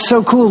 And it's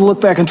so cool to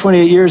look back in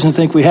 28 years and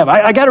think we have.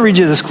 I got to read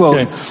you this quote.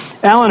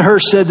 Okay. Alan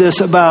Hirsch said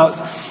this about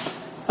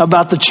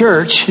the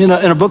church in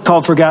a book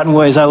called Forgotten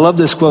Ways. I love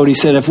this quote. He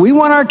said, if we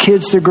want our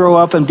kids to grow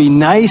up and be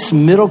nice,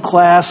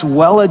 middle-class,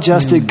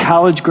 well-adjusted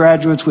college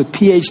graduates with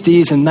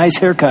PhDs and nice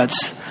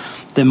haircuts,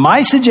 then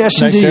my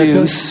suggestion to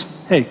you is,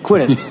 hey,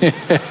 quit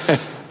it.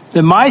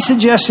 Then my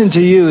suggestion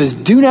to you is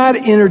do not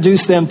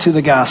introduce them to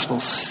the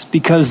Gospels,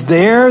 because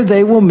there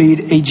they will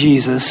meet a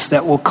Jesus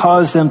that will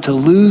cause them to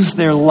lose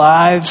their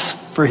lives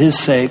for his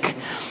sake.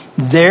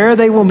 There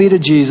they will meet a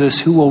Jesus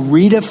who will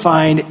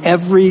redefine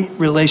every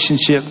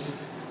relationship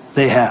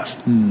they have.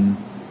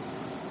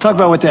 Talk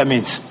about what that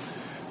means.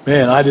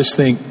 Man, I just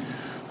think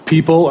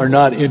people are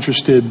not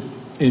interested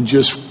in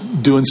just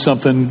doing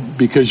something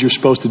because you're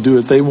supposed to do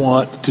it. They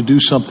want to do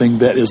something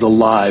that is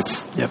alive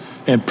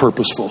and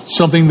purposeful,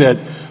 something that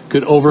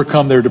could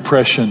overcome their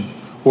depression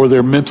or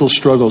their mental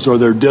struggles or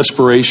their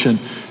desperation.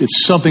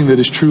 It's something that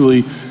is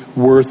truly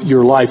worth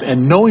your life.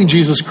 And knowing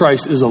Jesus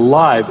Christ is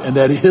alive and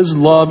that his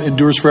love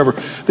endures forever,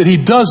 that he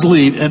does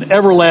lead an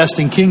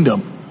everlasting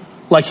kingdom.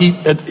 Like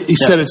he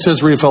said at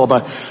Caesarea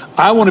Philippi,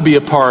 I want to be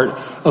a part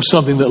of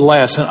something that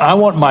lasts, and I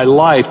want my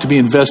life to be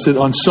invested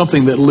on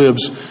something that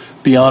lives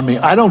beyond me.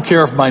 I don't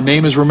care if my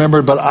name is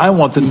remembered, but I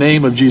want the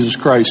name of Jesus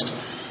Christ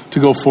to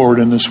go forward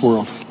in this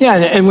world. Yeah,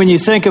 and when you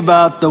think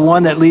about the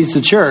one that leads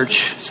the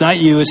church, it's not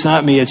you, it's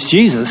not me, it's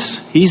Jesus.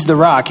 He's the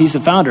rock, he's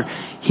the founder.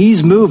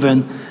 He's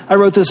moving. I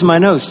wrote this in my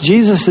notes.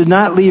 Jesus did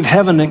not leave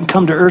heaven and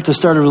come to earth to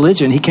start a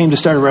religion. He came to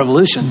start a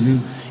revolution.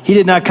 Mm-hmm. He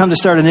did not come to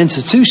start an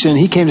institution.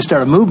 He came to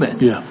start a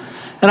movement. Yeah.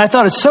 And I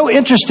thought it's so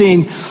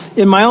interesting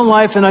in my own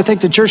life, and I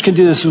think the church can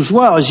do this as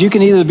well, is you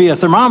can either be a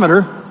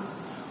thermometer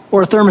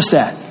or a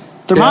thermostat.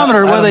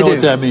 Thermometer, what do they do?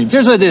 What that means.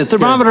 Here's what they do.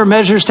 Thermometer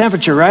measures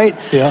temperature, right?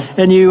 Yeah.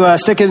 And you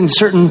stick it in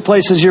certain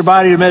places of your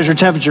body to measure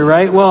temperature,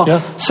 right? Well,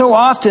 so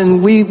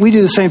often we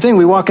do the same thing.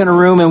 We walk in a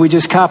room and we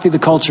just copy the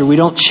culture. We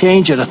don't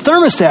change it. A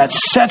thermostat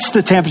sets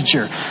the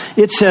temperature.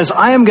 It says,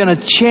 I am going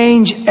to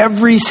change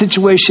every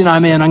situation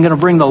I'm in. I'm going to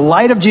bring the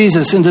light of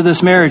Jesus into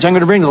this marriage. I'm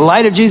going to bring the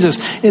light of Jesus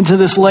into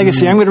this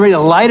legacy. I'm going to bring the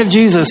light of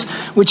Jesus,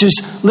 which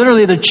is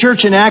literally the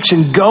church in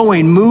action,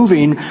 going,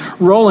 moving,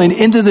 rolling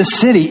into the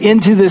city,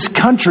 into this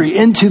country,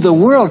 into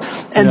the world.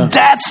 And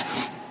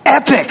that's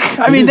epic.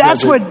 I mean,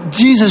 that's what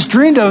Jesus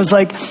dreamed of. It's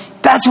like,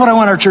 that's what I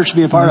want our church to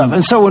be a part of.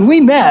 And so when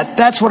we met,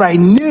 that's what I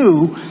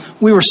knew.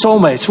 We were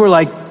soulmates. We're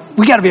like,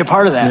 we got to be a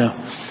part of that.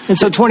 Yeah. And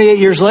so 28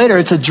 years later,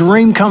 it's a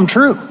dream come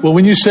true. Well,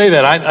 when you say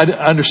that, I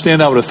understand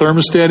now what a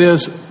thermostat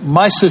is.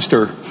 My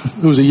sister,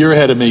 who's a year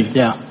ahead of me,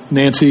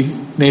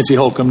 Nancy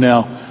Holcomb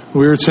now,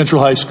 we were at Central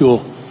High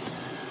School.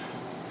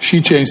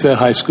 She changed that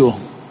high school.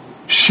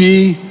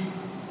 She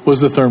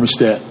was the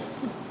thermostat.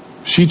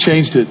 She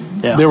changed it.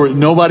 Yeah. There were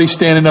nobody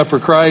standing up for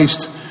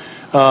Christ.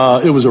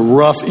 It was a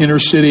rough inner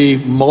city,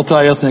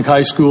 multi-ethnic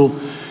high school.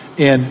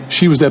 And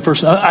she was that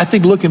person. I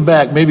think looking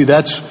back, maybe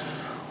that's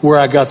where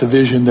I got the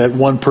vision that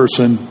one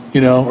person,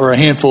 or a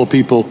handful of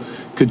people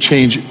could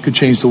change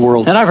the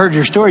world. And I've heard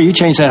your story. You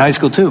changed that high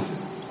school too.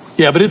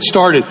 Yeah, but it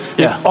started.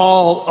 Yeah. It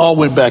all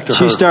went back to her.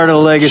 She started a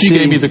legacy. She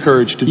gave me the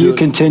courage to do it. You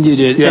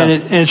continued it. Yeah.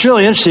 And it's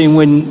really interesting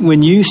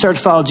when you start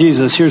to follow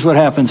Jesus, here's what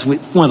happens. One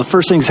of the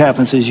first things that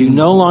happens is you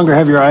no longer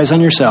have your eyes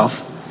on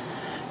yourself.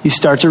 You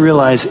start to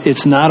realize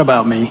it's not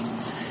about me.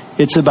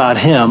 It's about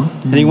him.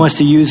 Mm-hmm. And he wants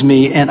to use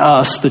me and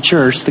us, the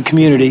church, the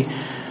community,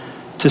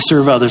 to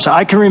serve others.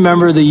 I can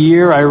remember the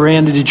year I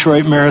ran the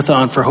Detroit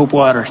Marathon for Hope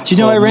Water. Did you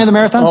know I ran the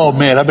marathon? Oh,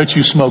 man, I bet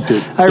you smoked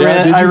it. I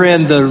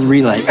ran the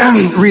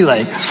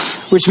relay,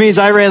 which means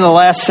I ran the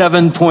last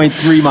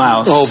 7.3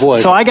 miles. Oh, boy.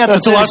 So I got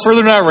That's a lot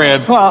further than I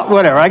ran. Well,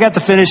 whatever. I got to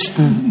finish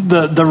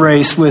the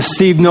race with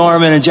Steve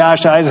Norman and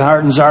Josh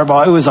Eisenhart and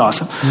Zarbaugh. It was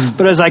awesome.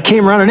 But as I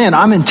came running in,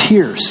 I'm in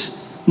tears.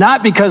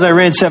 Not because I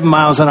ran 7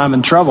 miles and I'm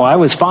in trouble. I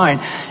was fine.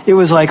 It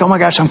was like, oh my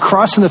gosh, I'm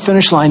crossing the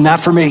finish line, not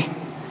for me.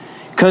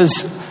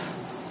 Because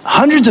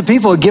hundreds of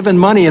people have given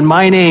money in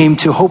my name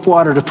to Hope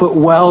Water to put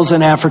wells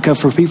in Africa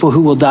for people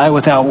who will die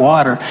without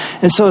water.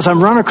 And so as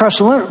I'm running across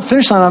the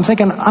finish line, I'm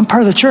thinking, I'm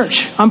part of the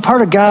church. I'm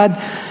part of God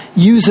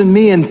using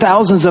me and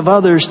thousands of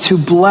others to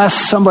bless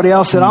somebody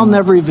else that I'll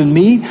never even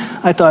meet.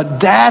 I thought,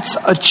 that's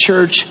a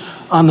church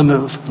on the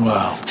move.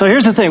 Wow. So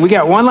here's the thing. We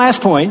got one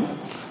last point.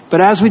 But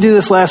as we do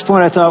this last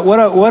point, I thought,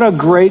 what a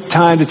great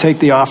time to take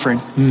the offering.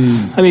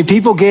 I mean,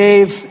 people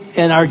gave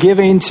and are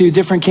giving to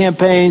different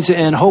campaigns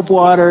and Hope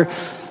Water.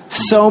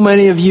 So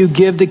many of you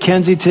give to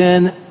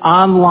Kensington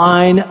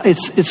online.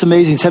 It's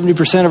amazing.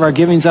 70% of our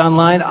giving's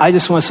online. I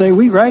just want to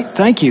say,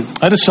 thank you.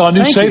 I just saw a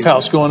new safe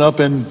house going up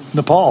in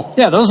Nepal.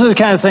 Yeah, those are the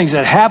kind of things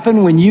that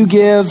happen when you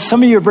give.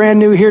 Some of you are brand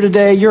new here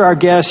today. You're our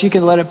guests. You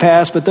can let it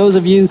pass. But those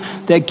of you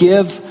that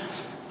give,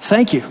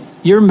 thank you.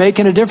 You're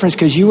making a difference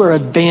because you are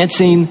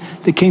advancing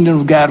the kingdom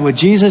of God. What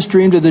Jesus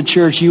dreamed of the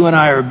church, you and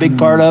I are a big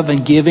part of,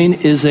 and giving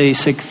is a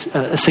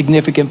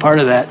significant part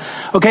of that.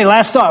 Okay,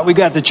 last thought. We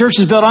got the church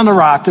is built on the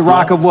rock. The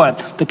rock of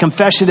what? The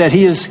confession that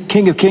he is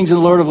King of Kings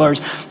and Lord of Lords.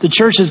 The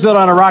church is built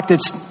on a rock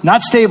that's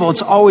not stable.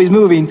 It's always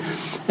moving.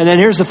 And then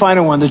here's the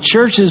final one. The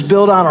church is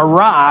built on a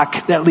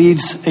rock that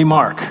leaves a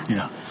mark.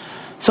 Yeah.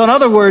 So in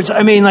other words,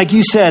 I mean, like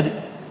you said,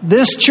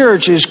 this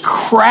church is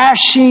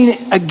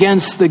crashing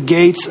against the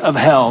gates of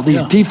hell.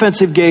 These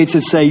defensive gates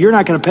that say you're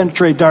not going to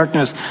penetrate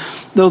darkness.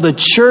 Though the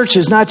church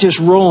is not just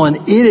rolling,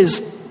 it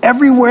is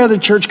everywhere the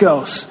church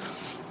goes.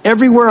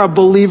 Everywhere a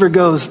believer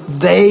goes,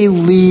 they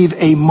leave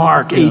a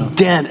mark, a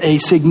dent, a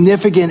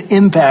significant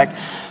impact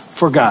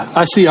for God.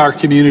 I see our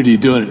community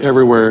doing it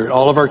everywhere.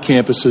 All of our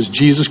campuses,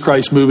 Jesus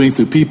Christ moving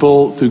through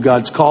people, through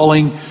God's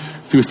calling,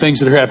 through things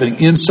that are happening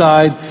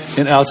inside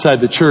and outside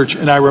the church.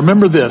 And I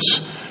remember this.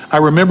 I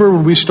remember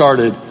when we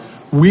started,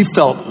 we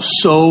felt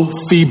so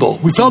feeble.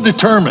 We felt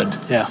determined.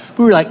 Yeah.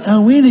 We were like,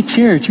 oh, we're in a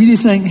church. We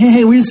just like,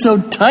 hey, we're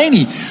so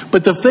tiny.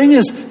 But the thing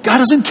is, God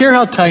doesn't care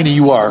how tiny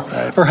you are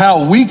or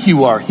how weak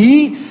you are.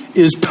 He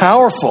is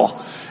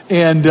powerful.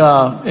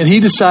 And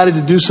he decided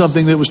to do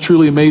something that was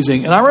truly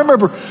amazing. And I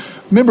remember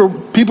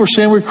people were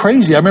saying we're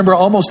crazy. I remember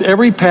almost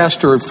every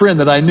pastor or friend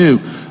that I knew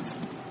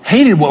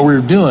hated what we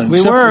were doing.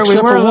 We were a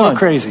little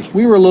crazy.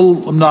 We were a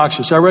little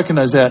obnoxious. I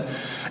recognize that.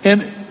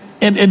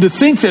 And to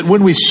think that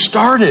when we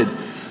started,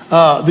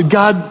 that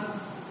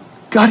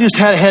God just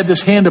had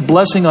this hand of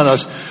blessing on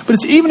us. But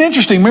it's even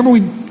interesting. Remember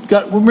we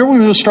were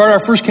going to start our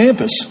first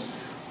campus.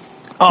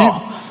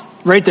 Oh,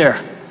 right there.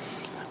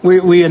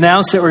 We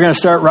announced that we're going to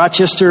start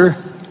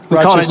Rochester. We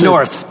called it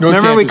North.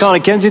 Remember, campus. We called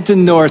it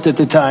Kensington North at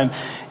the time.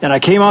 And I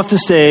came off the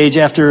stage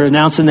after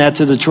announcing that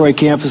to the Troy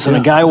campus, and a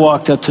guy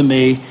walked up to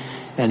me,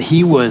 and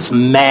he was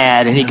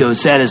mad. And he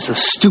goes, that is the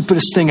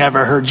stupidest thing I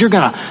ever heard. You're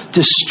going to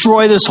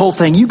destroy this whole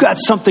thing. You got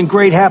something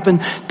great happen.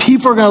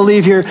 People are going to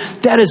leave here.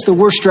 That is the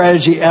worst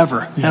strategy ever.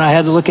 Yeah. And I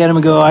had to look at him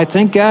and go, I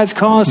think God's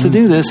calling us to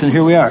do this, and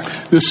here we are.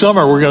 This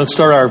summer, we're going to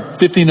start our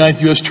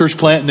 59th U.S. church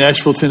plant in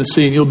Nashville,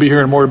 Tennessee, and you'll be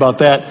hearing more about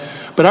that.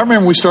 But I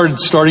remember we started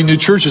starting new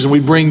churches, and we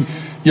bring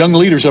young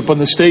leaders up on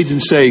the stage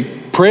and say,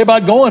 pray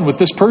about going with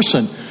this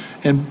person.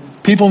 And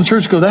people in the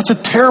church go, that's a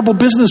terrible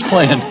business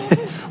plan.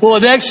 Well,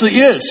 it actually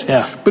is.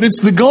 Yeah. But it's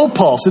the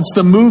goalpost. It's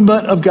the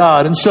movement of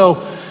God. And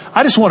so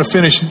I just want to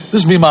finish.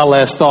 This will be my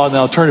last thought, and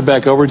I'll turn it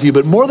back over to you.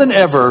 But more than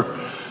ever,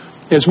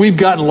 as we've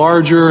gotten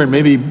larger and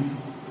maybe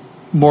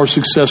more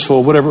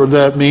successful, whatever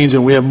that means,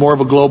 and we have more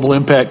of a global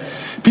impact,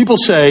 people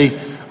say,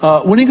 when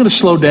are you going to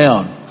slow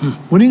down?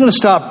 When are you going to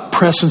stop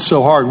pressing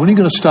so hard? When are you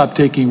going to stop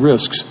taking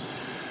risks?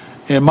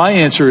 And my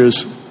answer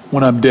is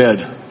when I'm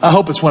dead. I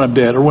hope it's when I'm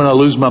dead or when I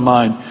lose my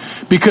mind.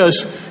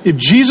 Because if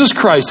Jesus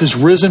Christ is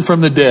risen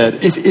from the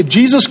dead, if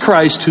Jesus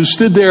Christ, who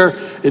stood there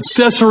at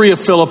Caesarea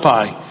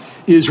Philippi,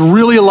 is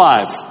really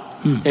alive,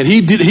 and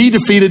he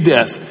defeated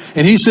death,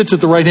 and he sits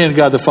at the right hand of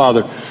God the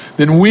Father,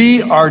 then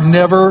we are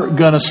never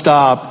going to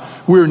stop.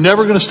 We're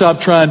never going to stop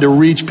trying to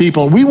reach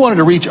people. And we wanted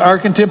to reach our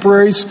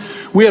contemporaries.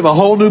 We have a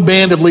whole new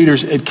band of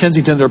leaders at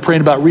Kensington that are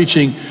praying about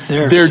reaching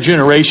their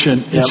generation.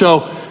 Yep. And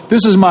so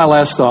this is my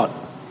last thought.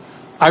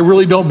 I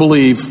really don't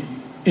believe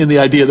in the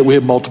idea that we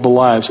have multiple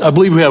lives. I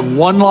believe we have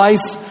one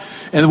life,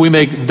 and that we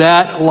make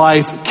that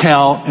life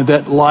count, and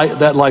that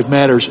life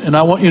matters. And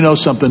I want you to know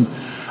something.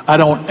 I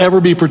don't ever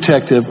be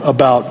protective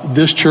about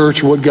this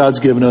church or what God's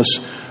given us.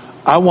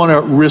 I want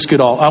to risk it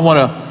all. I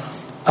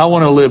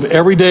want to live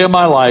every day of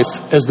my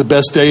life as the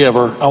best day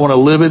ever. I want to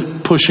live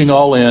it pushing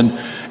all in.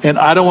 And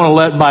I don't want to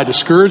let my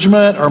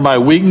discouragement or my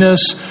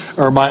weakness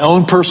or my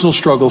own personal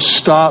struggles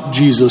stop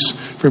Jesus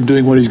from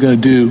doing what he's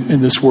going to do in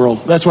this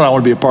world. That's what I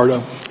want to be a part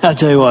of. I'll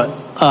tell you what,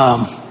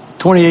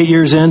 28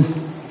 years in,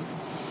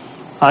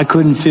 I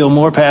couldn't feel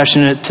more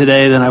passionate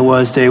today than I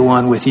was day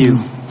one with you.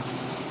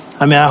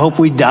 I mean, I hope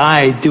we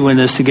die doing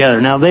this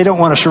together. Now, they don't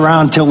want us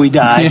around until we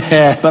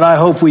die, but I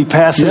hope we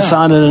pass this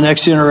on to the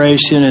next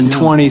generation, and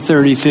 20,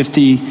 30,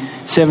 50,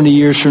 70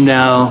 years from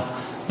now,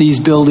 these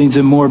buildings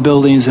and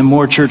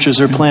more churches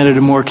are planted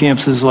and more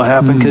campuses will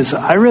happen, because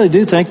I really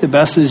do think the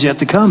best is yet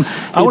to come.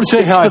 I want to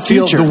say how I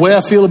feel, the way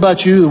I feel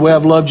about you, the way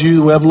I've loved you,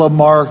 the way I've loved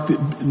Mark,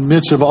 in the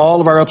midst of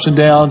all of our ups and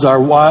downs,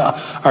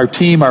 our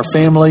team, our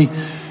family,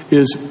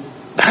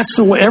 that's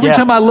the way. Every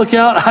time I look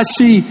out, I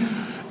see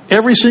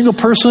every single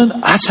person.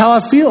 That's how I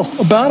feel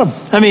about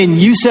them. I mean,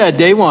 you said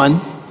day one,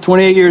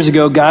 28 years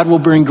ago, God will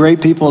bring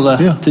great people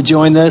to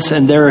join this,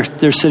 and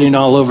they're sitting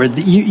all over.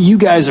 You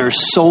guys are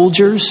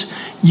soldiers.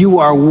 You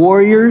are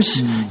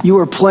warriors. You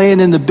are playing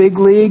in the big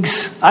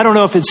leagues. I don't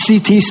know if it's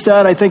C.T.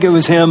 Studd. I think it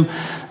was him.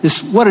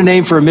 What a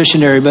name for a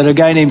missionary, but a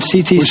guy named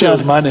C.T. Studd. That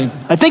was my name.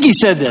 I think he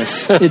said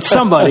this. It's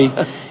somebody.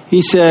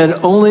 He said,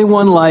 only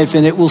one life,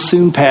 and it will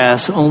soon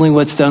pass. Only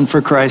what's done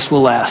for Christ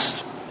will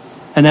last.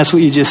 And that's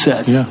what you just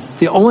said. Yeah.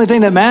 The only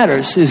thing that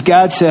matters is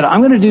God said,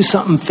 I'm going to do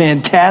something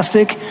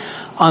fantastic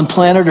on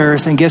planet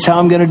Earth, and guess how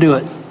I'm going to do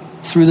it?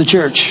 Through the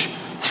church.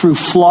 Through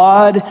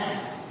flawed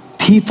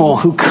people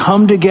who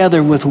come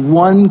together with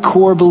one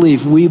core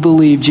belief. We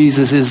believe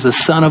Jesus is the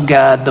Son of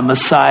God, the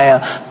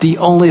Messiah, the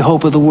only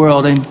hope of the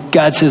world. And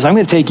God says, I'm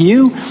going to take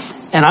you,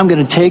 and I'm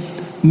going to take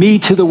me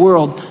to the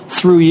world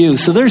through you.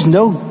 So there's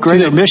no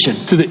greater mission.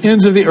 To the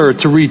ends of the earth,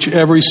 to reach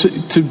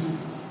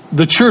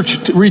the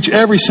church, to reach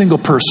every single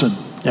person.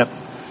 Yep.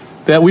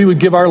 That we would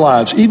give our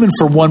lives, even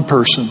for one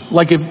person.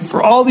 Like if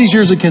for all these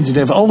years at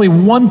Kensington, if only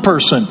one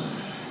person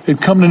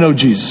had come to know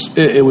Jesus,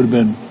 it would have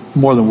been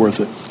more than worth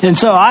it. And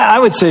so I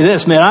would say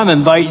this, man, I'm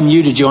inviting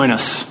you to join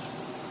us.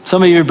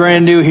 Some of you are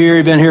brand new here,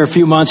 you've been here a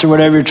few months or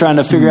whatever, you're trying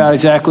to figure out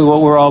exactly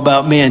what we're all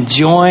about. Man,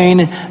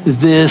 join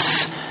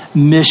this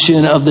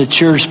mission of the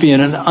church being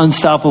an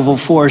unstoppable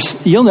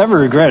force. You'll never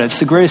regret it. It's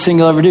the greatest thing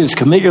you'll ever do is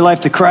commit your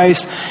life to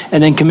Christ,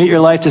 and then commit your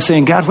life to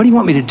saying, God, what do you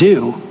want me to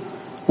do?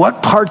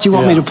 What part do you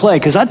want me to play?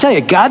 Because I tell you,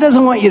 God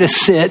doesn't want you to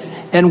sit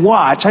and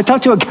watch. I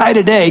talked to a guy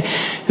today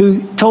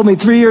who told me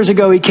 3 years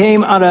ago he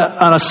came on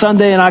a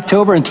Sunday in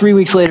October, and 3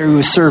 weeks later he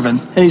was serving.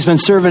 And he's been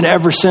serving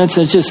ever since.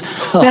 And it's just,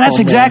 that's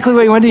exactly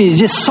what he wanted to do. He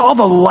just saw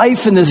the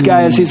life in this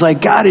guy as he's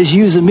like, God is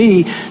using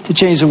me to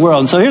change the world.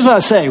 And so here's what I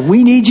say.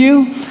 We need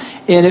you.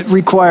 And it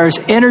requires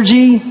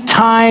energy,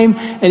 time,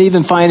 and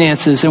even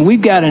finances. And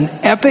we've got an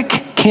epic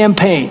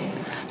campaign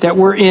that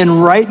we're in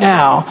right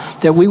now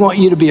that we want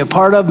you to be a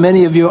part of.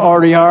 Many of you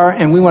already are.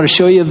 And we want to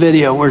show you a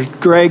video where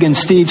Greg and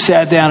Steve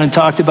sat down and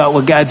talked about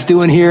what God's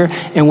doing here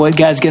and what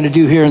God's going to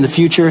do here in the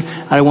future.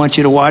 I want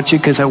you to watch it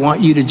because I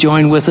want you to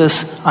join with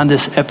us on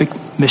this epic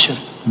mission.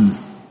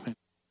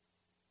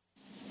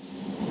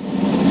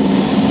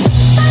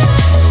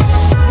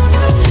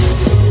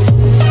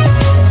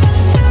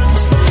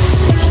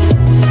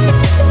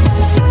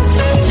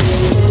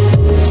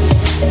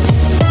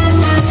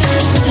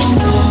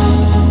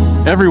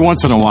 Every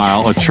once in a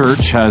while, a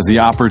church has the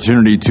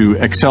opportunity to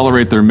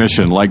accelerate their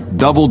mission, like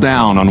double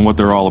down on what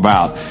they're all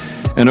about.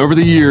 And over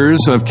the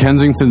years of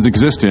Kensington's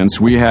existence,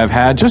 we have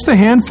had just a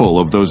handful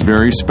of those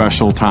very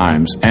special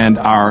times. And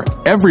our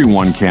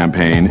Everyone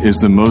campaign is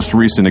the most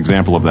recent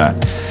example of that.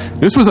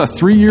 This was a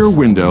 3-year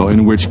window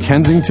in which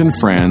Kensington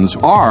Friends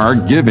are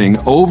giving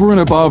over and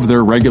above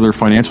their regular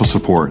financial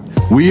support.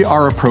 We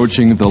are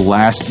approaching the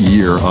last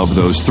year of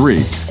those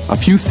 3. A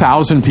few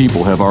thousand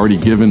people have already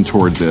given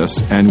toward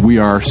this, and we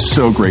are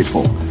so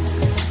grateful.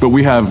 But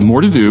we have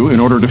more to do in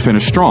order to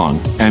finish strong,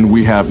 and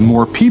we have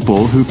more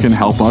people who can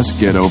help us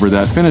get over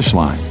that finish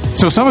line.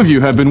 So some of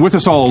you have been with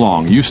us all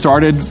along. You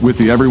started with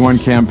the Everyone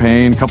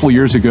campaign a couple of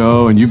years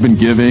ago, and you've been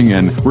giving,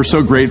 and we're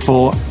so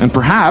grateful. And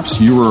perhaps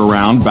you were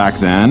around back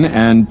then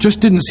and just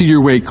didn't see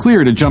your way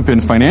clear to jump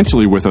in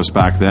financially with us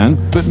back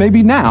then. But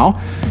maybe now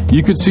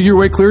you could see your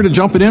way clear to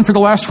jumping in for the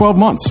last 12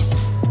 months.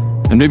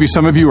 And maybe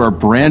some of you are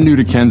brand new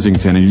to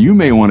Kensington, and you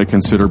may want to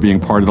consider being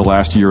part of the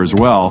last year as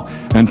well.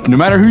 And no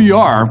matter who you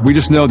are, we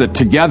just know that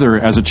together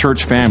as a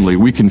church family,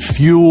 we can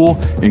fuel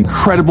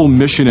incredible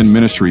mission and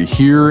ministry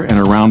here and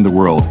around the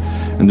world.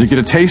 And to get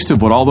a taste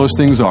of what all those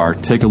things are,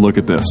 take a look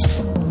at this.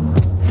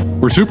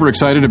 We're super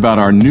excited about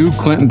our new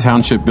Clinton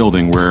Township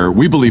building, where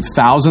we believe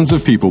thousands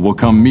of people will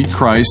come meet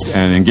Christ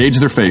and engage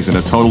their faith in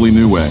a totally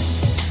new way.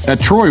 At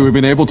Troy, we've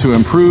been able to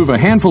improve a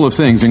handful of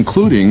things,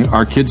 including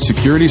our kids'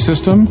 security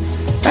system,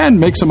 and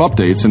make some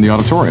updates in the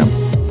auditorium.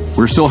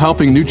 We're still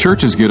helping new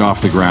churches get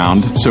off the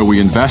ground, so we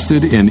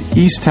invested in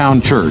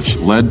Easttown Church,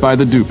 led by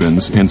the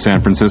Dupins in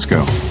San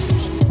Francisco.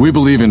 We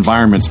believe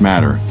environments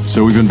matter,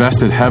 so we've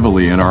invested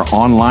heavily in our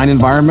online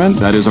environment,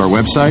 that is our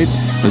website,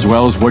 as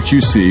well as what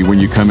you see when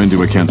you come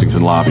into a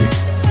Kensington lobby.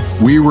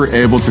 We were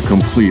able to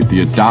complete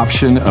the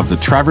adoption of the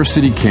Traverse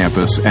City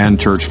campus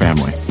and church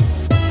family.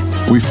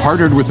 We've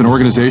partnered with an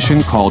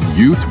organization called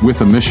Youth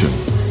with a Mission,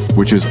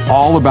 which is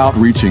all about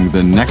reaching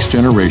the next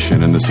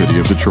generation in the city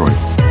of Detroit.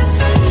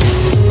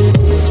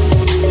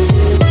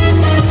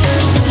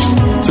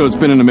 So it's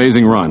been an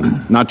amazing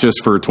run, not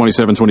just for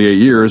 27, 28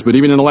 years, but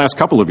even in the last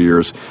couple of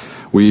years,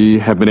 we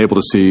have been able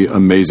to see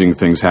amazing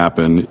things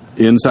happen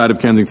inside of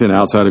Kensington,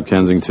 outside of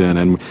Kensington.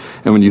 And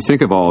when you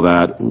think of all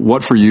that,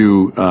 what for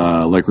you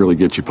really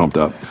gets you pumped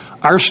up?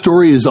 Our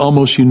story is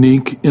almost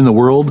unique in the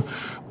world.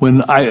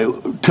 When I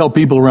tell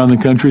people around the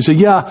country, say,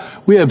 yeah,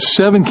 we have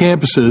 7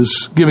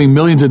 campuses giving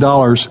millions of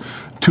dollars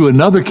to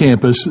another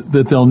campus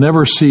that they'll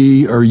never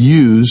see or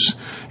use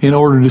in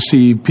order to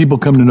see people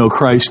come to know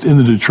Christ in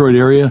the Detroit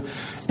area.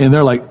 And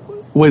they're like,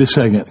 wait a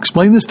second,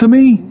 explain this to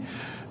me.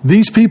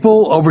 These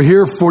people over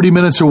here 40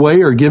 minutes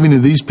away are giving to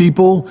these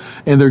people,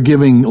 and they're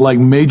giving like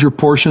major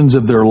portions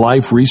of their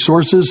life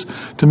resources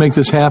to make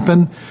this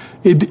happen.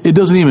 It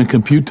doesn't even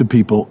compute to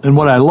people. And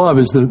what I love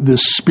is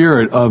this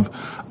spirit of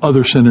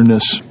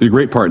other-centeredness. The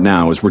great part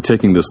now is we're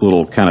taking this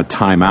little kind of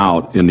time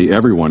out in the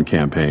Everyone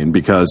campaign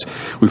because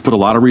we've put a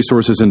lot of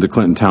resources into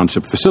Clinton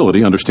Township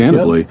facility,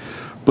 understandably. Yep.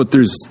 But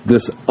there's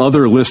this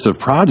other list of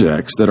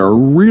projects that are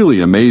really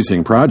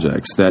amazing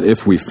projects that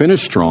if we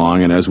finish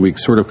strong and as we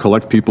sort of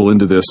collect people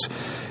into this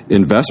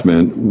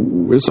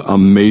investment, it's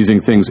amazing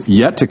things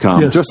yet to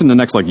come, yes, just in the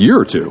next year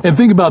or two. And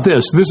think about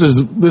this.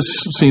 This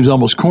seems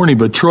almost corny,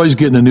 but Troy's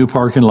getting a new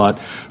parking lot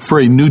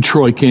for a new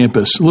Troy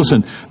campus.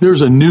 Listen,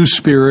 there's a new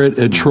spirit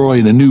at Troy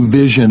and a new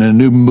vision and a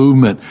new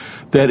movement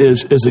that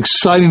is as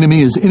exciting to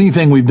me as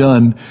anything we've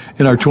done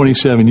in our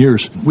 27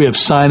 years. We have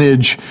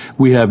signage.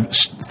 We have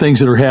things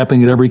that are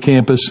happening at every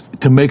campus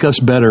to make us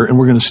better, and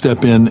we're going to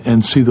step in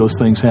and see those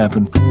things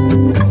happen.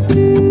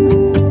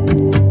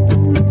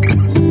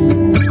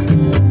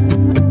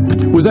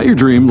 Was that your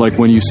dream,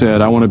 when you said,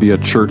 I want to be a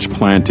church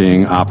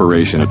planting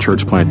operation, a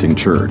church planting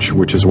church,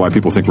 which is why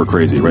people think we're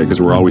crazy, right?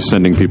 Because we're always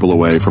sending people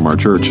away from our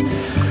church.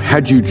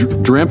 Had you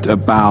dreamt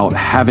about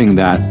having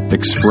that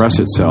express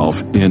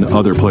itself in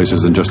other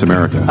places than just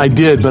America? I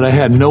did, but I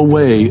had no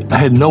way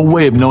of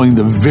knowing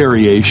the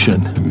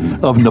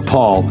variation of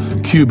Nepal,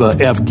 Cuba,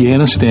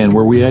 Afghanistan,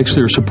 where we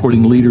actually are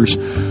supporting leaders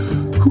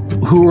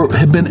who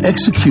have been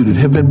executed,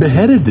 have been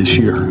beheaded this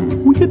year.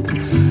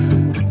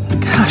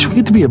 gosh, we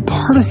get to be a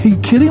part of it. Are you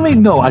kidding me?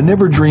 No, I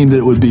never dreamed that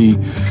it would be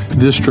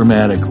this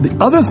dramatic. The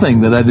other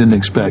thing that I didn't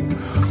expect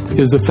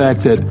is the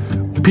fact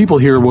that people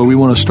hear, well, we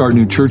want to start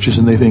new churches,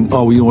 and they think,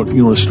 oh, you want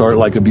to start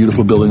like a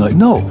beautiful building. Like,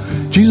 no.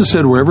 Jesus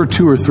said, wherever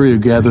 2 or 3 are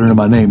gathered in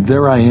my name,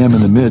 there I am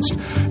in the midst.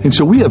 And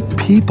so we have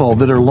people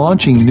that are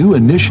launching new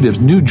initiatives,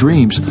 new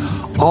dreams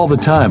all the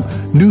time,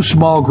 new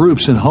small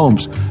groups and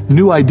homes,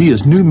 new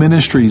ideas, new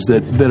ministries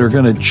that are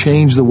going to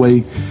change the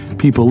way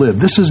people live.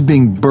 This is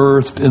being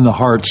birthed in the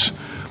hearts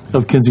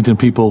of Kensington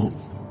people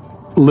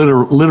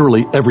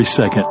literally every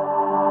second.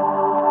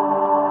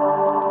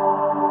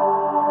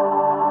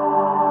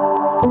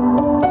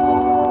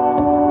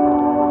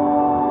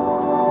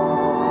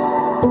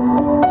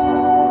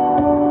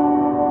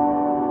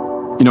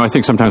 You know, I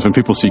think sometimes when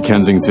people see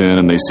Kensington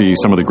and they see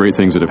some of the great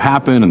things that have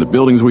happened and the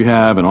buildings we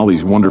have and all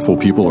these wonderful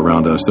people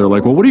around us, they're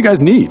like, well, what do you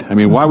guys need? I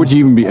mean, why would you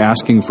even be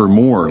asking for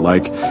more?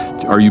 Like,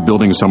 are you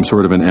building some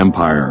sort of an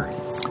empire?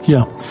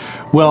 Yeah.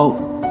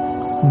 Well,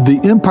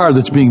 the empire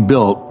that's being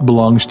built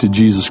belongs to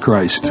Jesus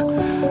Christ,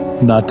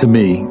 not to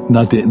me.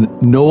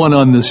 No one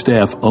on this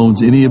staff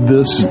owns any of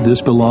this.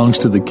 This belongs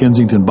to the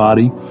Kensington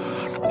body.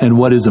 And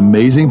what is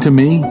amazing to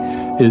me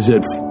is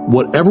that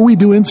whatever we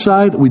do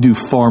inside, we do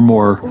far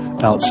more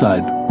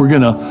outside. We're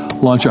going to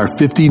launch our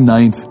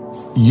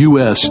 59th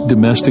U.S.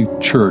 domestic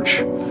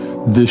church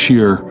this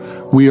year.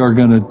 We are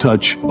going to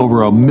touch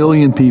over 1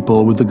 million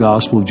people with the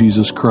gospel of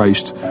Jesus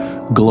Christ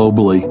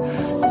globally.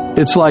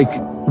 It's like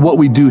what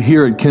we do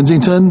here at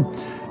Kensington,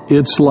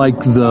 it's like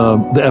the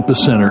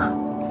epicenter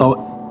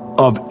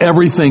of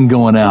everything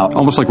going out.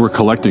 Almost like we're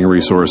collecting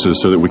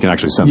resources so that we can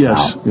actually send them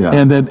out. Yeah.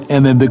 And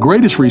then the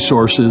greatest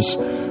resource is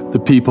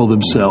the people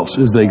themselves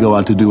as they go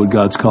out to do what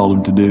God's called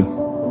them to do.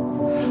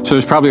 So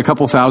there's probably a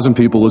couple thousand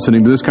people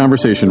listening to this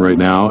conversation right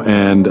now,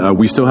 and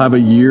we still have a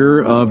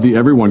year of the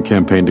Everyone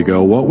campaign to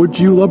go. What would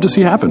you love to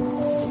see happen?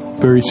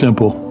 Very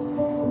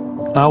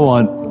simple. I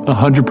want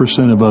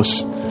 100% of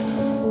us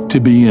to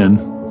be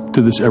in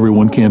to this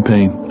Everyone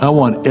campaign. I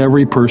want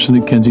every person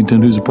at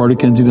Kensington who's a part of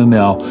Kensington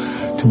now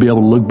to be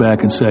able to look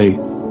back and say,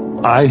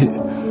 I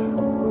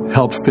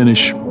helped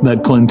finish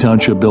that Clinton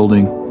Township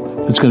building.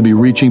 It's going to be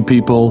reaching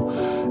people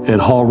at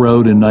Hall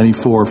Road in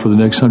 94 for the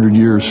next 100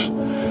 years.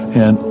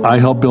 And I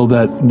helped build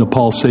that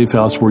Nepal Safe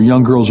House where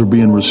young girls are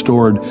being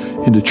restored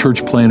into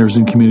church planners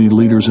and community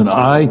leaders. And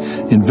I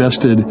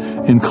invested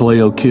in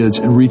Kaleo Kids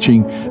and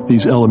reaching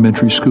these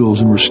elementary schools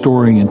and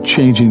restoring and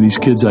changing these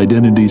kids'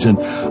 identities. And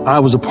I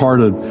was a part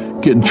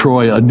of getting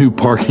Troy a new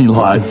parking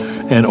lot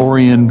and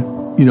Orion,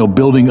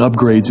 building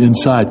upgrades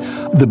inside.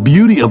 The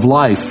beauty of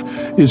life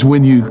is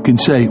when you can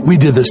say, we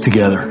did this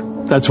together.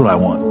 That's what I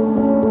want.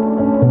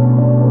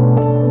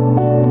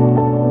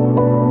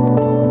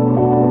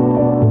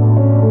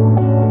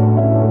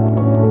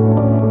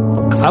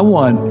 I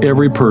want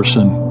every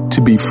person to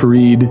be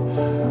freed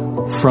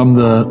from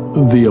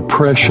the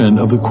oppression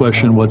of the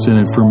question, what's in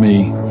it for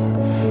me?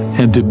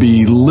 And to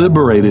be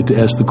liberated to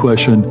ask the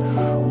question,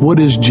 what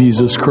is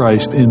Jesus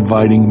Christ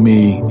inviting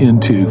me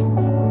into?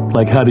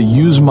 Like how to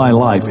use my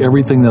life,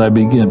 everything that I've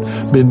been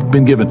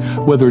given,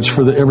 whether it's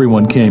for the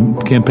Everyone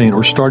campaign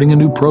or starting a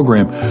new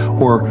program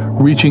or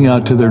reaching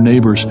out to their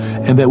neighbors,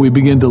 and that we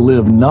begin to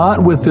live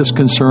not with this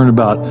concern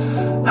about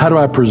how do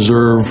I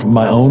preserve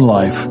my own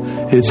life?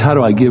 It's how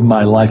do I give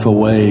my life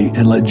away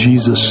and let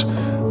Jesus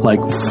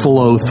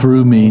flow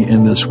through me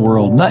in this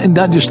world?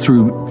 Not just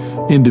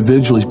through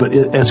individuals, but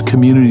as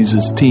communities,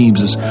 as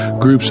teams, as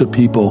groups of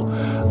people.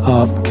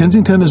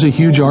 Kensington is a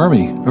huge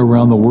army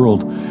around the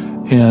world.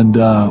 And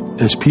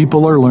as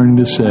people are learning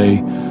to say,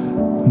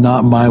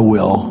 not my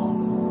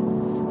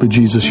will, but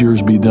Jesus,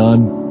 yours be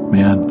done,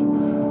 man,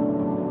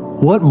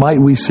 what might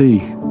we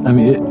see? I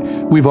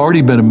mean, we've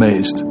already been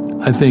amazed.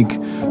 I think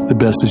the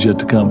best is yet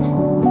to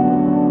come.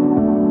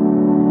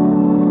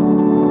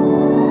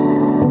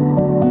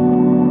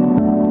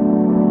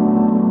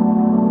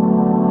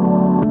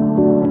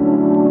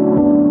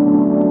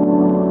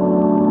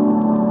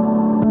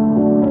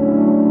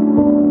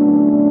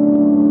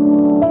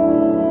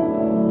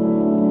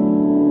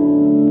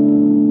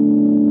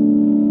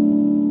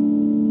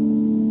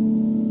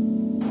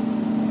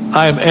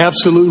 I am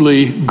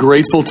absolutely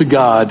grateful to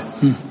God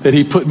that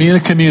He put me in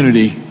a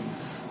community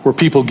where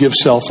people give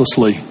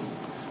selflessly.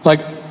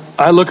 Like,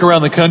 I look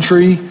around the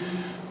country,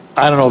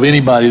 I don't know of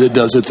anybody that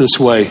does it this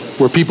way,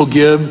 where people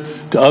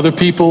give to other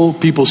people,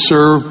 people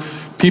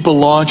serve, people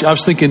launch. I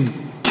was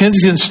thinking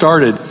Kensington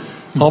started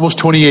almost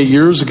 28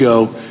 years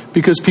ago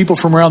because people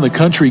from around the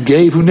country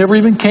gave who never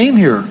even came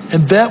here.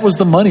 And that was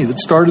the money that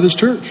started this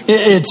church.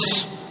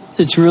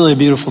 It's really a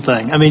beautiful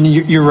thing. I mean,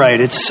 you're right.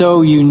 It's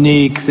so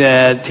unique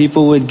that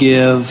people would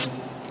give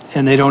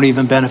and they don't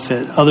even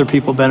benefit. Other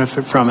people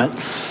benefit from it.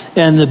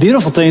 And the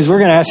beautiful thing is we're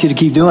going to ask you to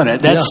keep doing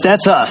it.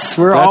 That's us.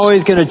 We're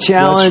always going to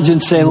challenge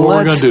and say,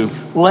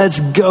 let's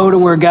go to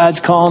where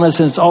God's calling us.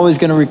 And it's always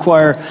going to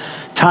require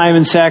time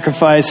and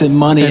sacrifice and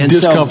money. And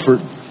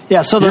discomfort.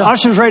 So the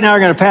ushers right now are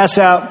going to pass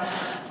out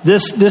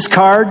this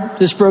card,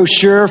 this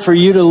brochure for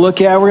you to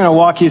look at. We're going to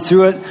walk you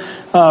through it.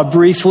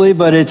 briefly,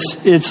 but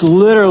it's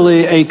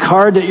literally a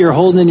card that you're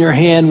holding in your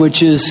hand,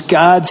 which is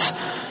God's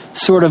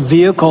sort of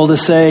vehicle to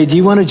say, do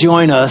you want to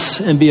join us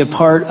and be a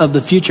part of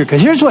the future?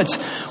 Because here's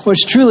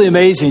what's truly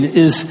amazing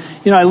is,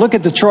 I look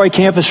at the Troy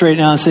campus right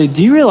now and say,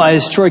 do you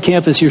realize, Troy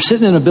campus, you're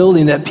sitting in a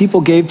building that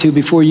people gave to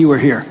before you were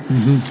here?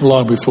 Mm-hmm.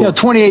 Long before.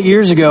 28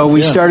 years ago,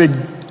 we started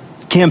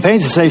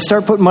campaigns to say,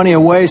 start putting money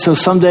away so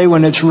someday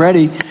when it's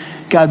ready,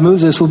 God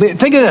moves us.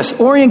 Think of this,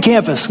 Orion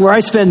campus, where I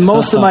spend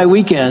most of my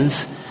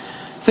weekends.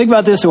 Think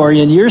about this,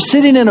 Orion. You're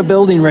sitting in a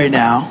building right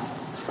now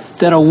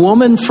that a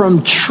woman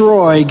from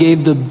Troy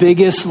gave the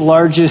biggest,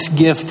 largest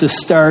gift to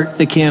start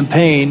the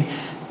campaign.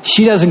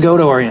 She doesn't go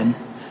to Orion,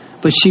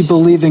 but she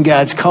believed in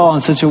God's call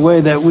in such a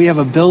way that we have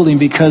a building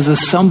because of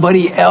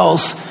somebody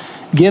else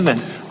giving.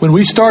 When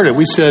we started,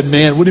 we said,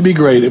 man, wouldn't it be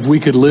great if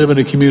we could live in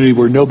a community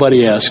where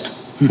nobody asked,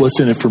 what's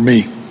in it for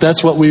me?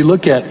 That's what we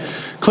look at.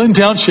 Clinton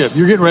Township,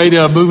 you're getting ready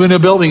to move into a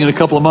building in a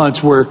couple of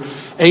months where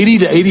 80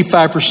 to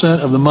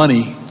 85% of the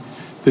money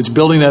that's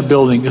building that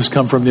building has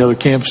come from the other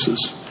campuses.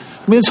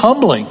 I mean, it's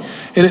humbling.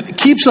 And it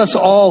keeps us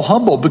all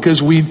humble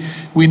because we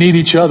need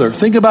each other.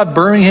 Think about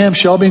Birmingham,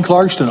 Shelby, and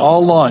Clarkston,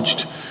 all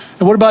launched.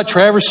 And what about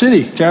Traverse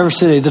City? Traverse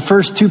City. The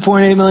first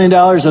 $2.8 million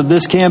of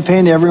this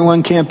campaign, the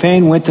Everyone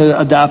campaign, went to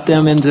adopt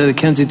them into the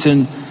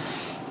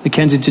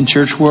Kensington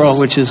church world,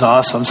 which is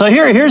awesome. So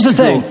here's the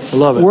thing. I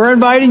love it. We're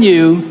inviting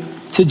you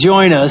to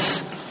join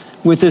us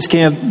with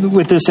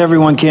this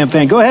Everyone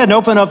campaign. Go ahead and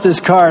open up this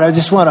card. I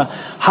just want to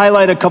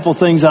highlight a couple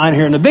things on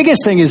here. And the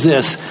biggest thing is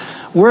this.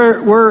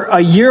 We're a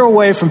year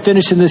away from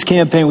finishing this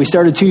campaign. We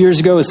started 2 years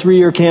ago. It was a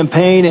 3-year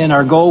campaign, and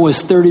our goal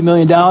was $30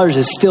 million.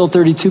 It's still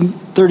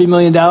 $30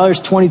 million.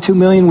 $22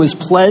 million was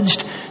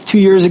pledged 2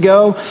 years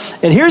ago.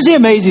 And here's the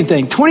amazing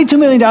thing. $22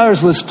 million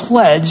was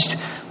pledged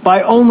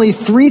by only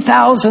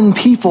 3,000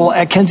 people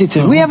at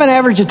Kensington. We have an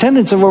average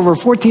attendance of over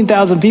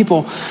 14,000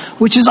 people,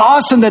 which is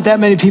awesome that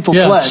many people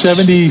pledged.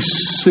 At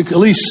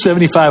least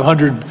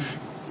 7,500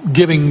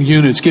 giving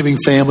units, giving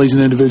families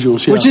and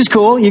individuals. Yeah. Which is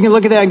cool. You can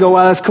look at that and go,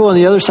 wow, that's cool. And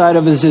the other side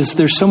of it is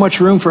there's so much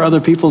room for other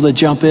people to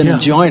jump in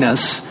and join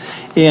us.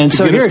 And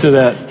so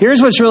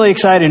here's what's really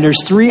exciting.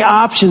 There's 3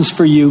 options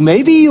for you.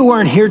 Maybe you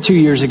weren't here 2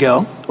 years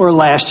ago or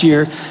last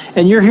year,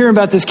 and you're hearing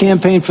about this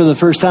campaign for the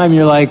first time, and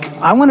you're like,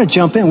 I want to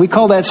jump in. We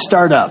call that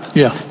startup.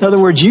 Yeah. In other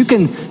words, you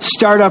can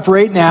start up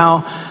right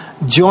now,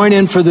 join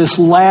in for this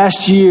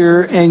last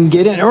year and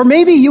get in. Or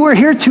maybe you were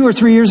here 2 or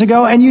 3 years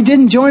ago and you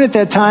didn't join at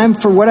that time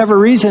for whatever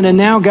reason, and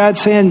now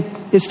God's saying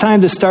it's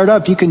time to start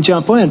up. You can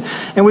jump in.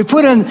 And we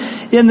put in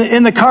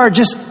the card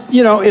just,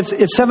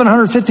 if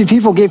 750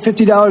 people gave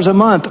 $50 a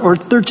month, or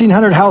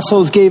 1,300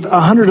 households gave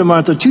 $100 a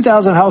month, or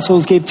 2,000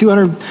 households gave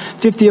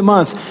 $250 a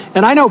month.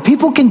 And I know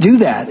people can do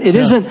that. It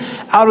isn't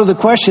out of the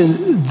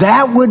question.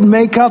 That would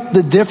make up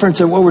the difference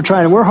of what we're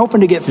trying. We're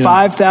hoping to get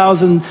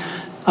 5,000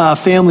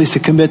 families to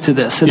commit to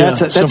this, and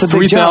that's a big jump.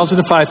 3,000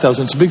 to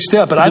 5,000. It's a big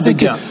step, but I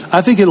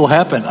think it'll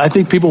happen. I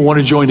think people want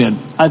to join in.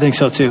 I think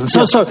so too.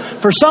 So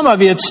for some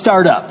of you, it's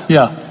startup.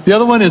 Yeah. The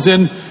other one is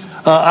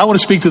I want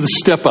to speak to the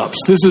step ups.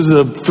 This is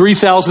the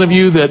 3,000 of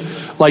you that,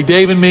 like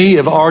Dave and me,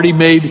 have already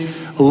made.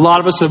 A lot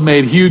of us have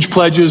made huge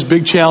pledges,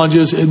 big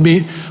challenges, and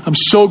I'm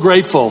so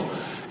grateful.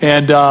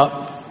 And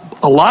a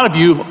lot of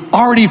you have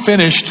already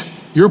finished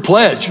your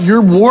pledge.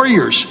 You're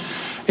warriors,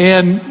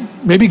 and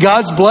maybe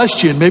God's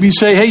blessed you, and maybe you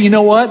say, hey, you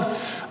know what?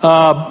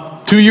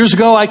 2 years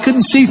ago, I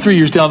couldn't see 3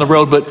 years down the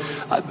road, but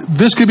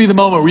this could be the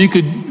moment where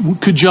you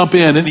could jump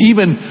in and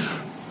even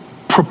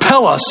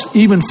propel us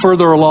even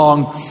further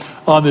along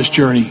on this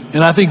journey.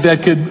 And I think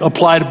that could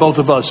apply to both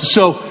of us.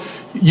 So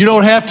you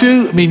don't have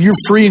to. I mean, you're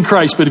free in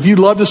Christ, but if you'd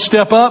love to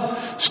step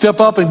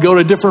up and go to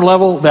a different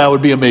level, that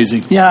would be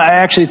amazing. Yeah, I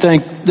actually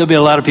think there'll be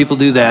a lot of people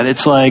do that.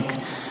 It's like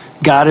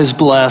God is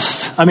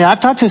blessed. I mean, I've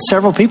talked to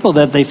several people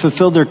that they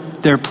fulfilled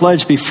their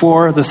pledge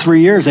before the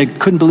 3 years. They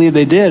couldn't believe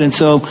they did. And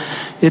so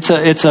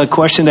it's a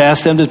question to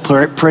ask them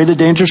to pray the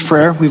dangerous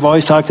prayer. We've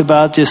always talked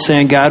about just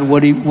saying, God,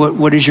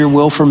 what is your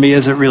will for me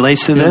as it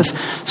relates to this?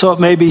 So it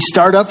may be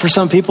start up for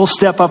some people,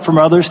 step up from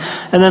others.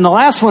 And then the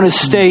last one is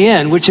stay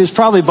in, which is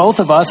probably both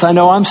of us. I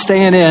know I'm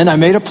staying in. I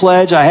made a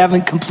pledge. I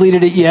haven't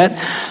completed it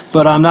yet,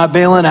 but I'm not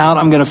bailing out.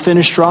 I'm going to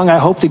finish strong. I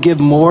hope to give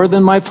more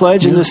than my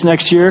pledge in this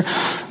next year.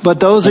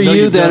 But those are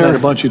you that are a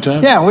bunch of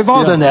times. Yeah, we've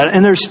all done that.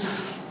 And there's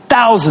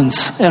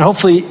thousands and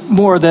hopefully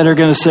more that are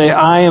going to say,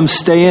 I am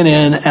staying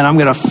in and I'm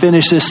going to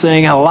finish this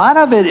thing. And a lot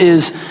of it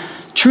is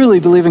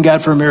truly believing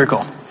God for a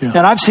miracle. Yeah.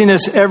 And I've seen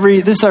this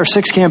this is our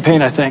 6th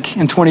campaign, I think,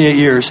 in 28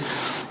 years.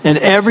 And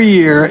every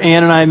year,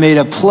 Ann and I made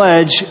a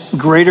pledge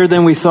greater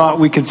than we thought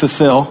we could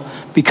fulfill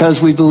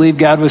because we believed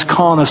God was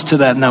calling us to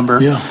that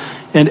number. Yeah.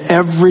 And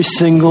every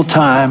single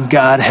time,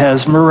 God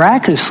has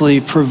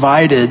miraculously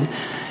provided.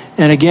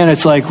 And again,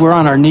 it's like we're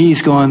on our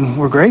knees going,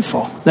 we're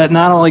grateful that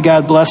not only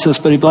God blessed us,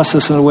 but he blessed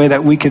us in a way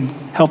that we could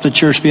help the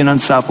church be an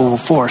unstoppable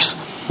force.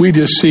 We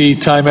just see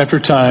time after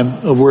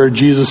time of where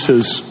Jesus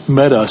has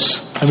met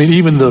us. I mean,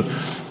 even the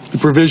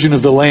provision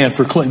of the land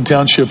for Clinton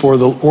Township or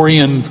the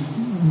Orion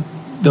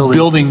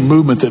building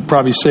movement that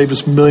probably saved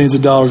us millions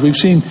of dollars. We've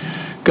seen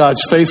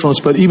God's faithfulness,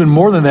 but even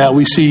more than that,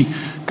 we see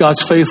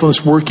God's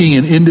faithfulness working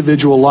in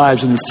individual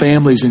lives and in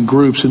families and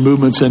groups and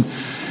movements. And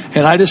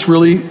I just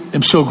really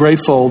am so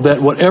grateful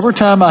that whatever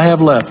time I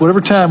have left,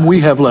 whatever time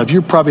we have left,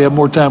 you probably have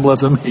more time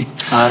left than me.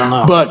 I don't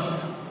know. But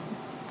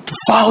to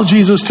follow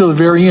Jesus to the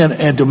very end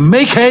and to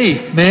make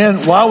hay,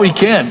 man, while we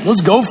can.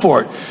 Let's go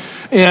for it.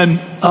 And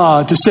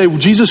to say, well,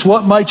 Jesus,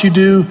 what might you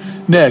do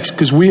next?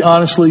 Because we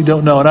honestly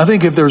don't know. And I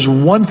think if there's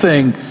one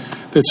thing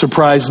that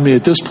surprises me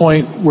at this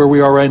point where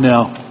we are right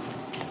now,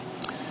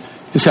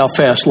 is how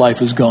fast life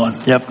has gone.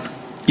 Yep.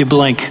 You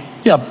blink.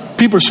 Yeah,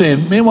 people are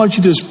saying, man, why don't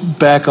you just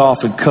back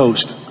off and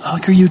coast? I'm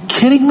like, are you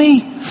kidding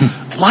me?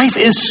 Life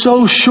is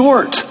so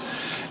short.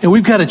 And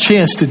we've got a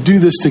chance to do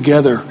this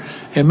together.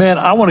 And man,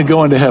 I want to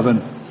go into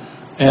heaven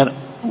and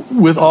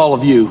with all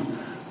of you,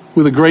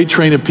 with a great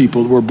train of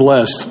people that were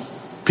blessed,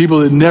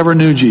 people that never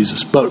knew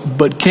Jesus,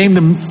 but came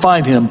to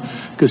find him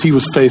because he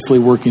was faithfully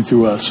working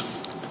through us.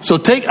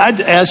 So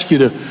I'd ask you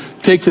to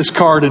take this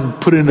card and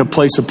put it in a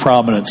place of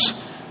prominence.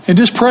 And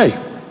just pray.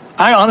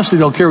 I honestly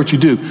don't care what you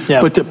do.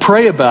 Yeah. But to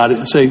pray about it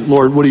and say,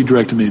 Lord, what are you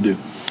directing me to do?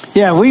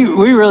 Yeah, we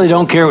really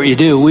don't care what you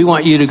do. We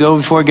want you to go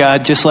before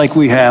God just like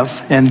we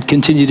have and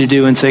continue to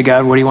do and say,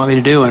 God, what do you want me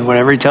to do? And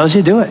whatever he tells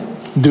you, do it.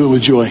 Do it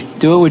with joy.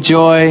 Do it with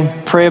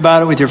joy. Pray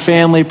about it with your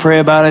family. Pray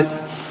about it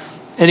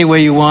any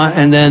way you want.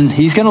 And then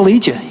he's going to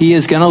lead you. He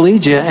is going to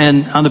lead you.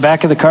 And on the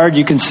back of the card,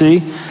 you can see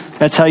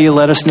that's how you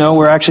let us know.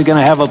 We're actually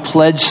going to have a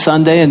pledge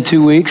Sunday in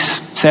 2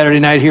 weeks, Saturday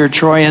night here at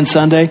Troy and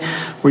Sunday,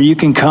 where you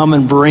can come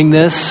and bring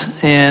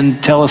this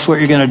and tell us what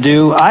you're going to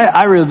do.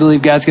 I really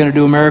believe God's going to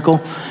do a miracle.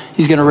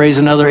 He's going to raise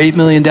another $8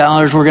 million.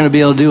 We're going to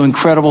be able to do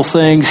incredible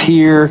things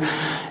here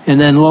and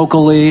then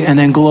locally and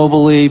then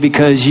globally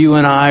because you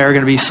and I are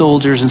going to be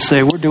soldiers and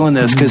say, we're doing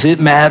this because it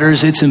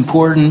matters, it's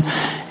important,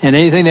 and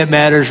anything that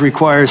matters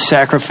requires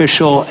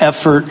sacrificial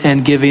effort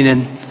and giving.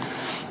 And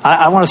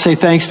I want to say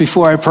thanks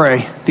before I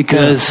pray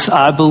because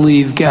I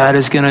believe God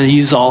is going to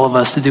use all of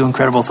us to do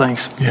incredible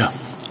things. Yeah.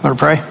 Want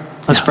to pray?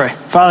 Let's pray.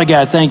 Father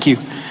God, thank you.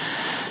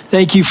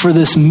 Thank you for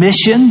this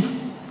mission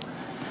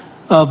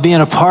of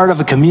being a part of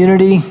a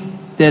community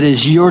that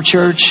is your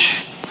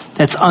church,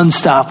 that's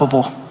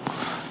unstoppable.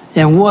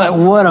 And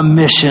what a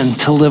mission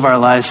to live our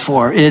lives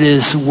for. It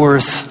is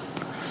worth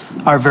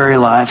our very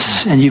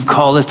lives. And you've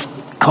called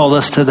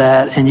us to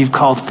that, and you've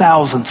called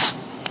thousands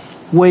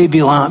way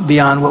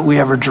beyond what we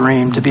ever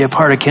dreamed to be a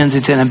part of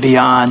Kensington and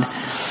beyond.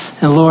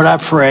 And Lord, I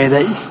pray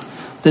that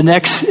the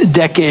next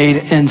decade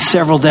and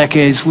several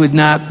decades would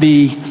not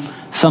be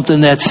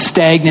something that's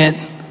stagnant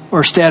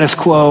or status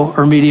quo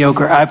or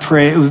mediocre. I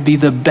pray it would be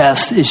the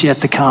best is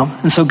yet to come.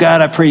 And so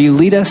God, I pray you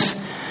lead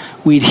us.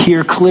 We'd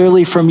hear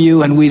clearly from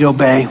you and we'd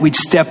obey. We'd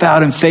step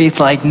out in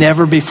faith like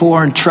never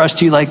before and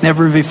trust you like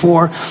never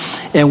before.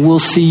 And we'll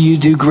see you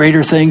do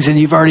greater things than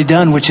you've already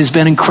done, which has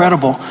been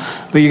incredible.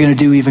 But you're going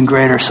to do even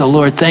greater. So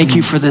Lord, thank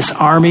you for this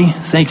army.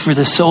 Thank you for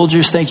the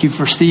soldiers. Thank you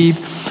for Steve.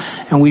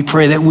 And we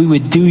pray that we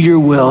would do your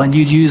will and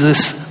you'd use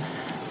us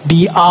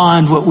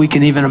beyond what we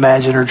can even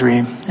imagine or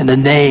dream. In the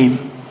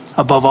name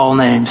above all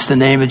names, the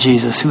name of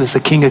Jesus, who is the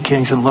King of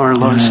Kings and Lord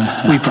of Lords,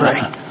 we pray.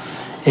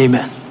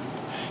 Amen.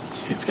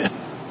 Amen.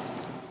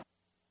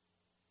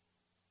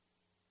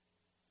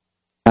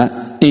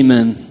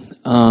 Amen.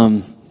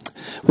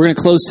 We're going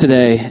to close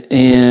today,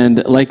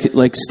 and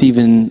like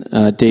Stephen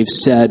Dave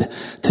said,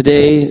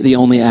 today the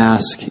only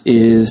ask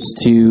is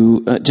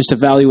to just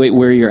evaluate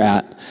where you're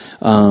at.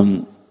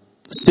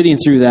 Sitting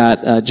through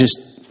that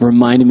just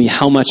reminded me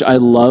how much I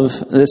love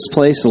this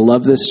place, I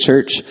love this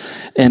church,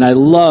 and I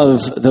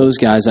love those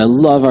guys. I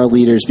love our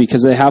leaders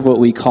because they have what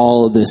we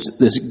call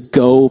this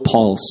go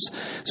pulse.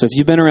 So if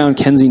you've been around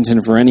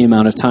Kensington for any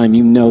amount of time,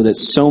 you know that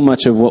so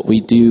much of what we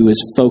do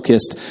is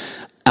focused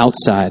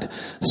outside.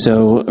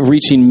 So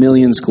reaching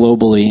millions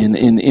globally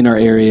in our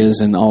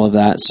areas and all of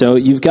that. So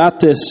you've got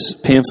this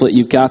pamphlet,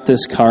 you've got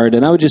this card,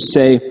 and I would just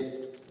say,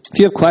 if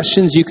you have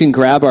questions, you can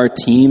grab our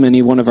team,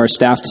 any one of our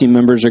staff team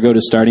members, or go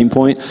to Starting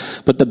Point.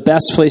 But the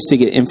best place to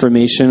get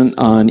information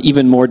on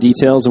even more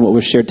details than what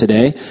was shared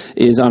today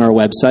is on our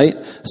website,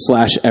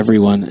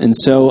 /everyone. And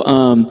so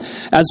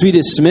as we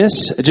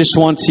dismiss, I just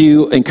want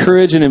to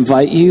encourage and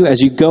invite you as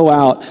you go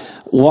out,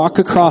 walk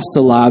across the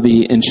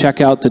lobby and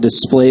check out the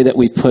display that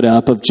we've put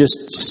up of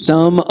just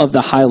some of the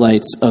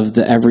highlights of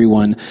the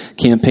Everyone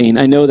campaign.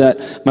 I know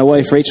that my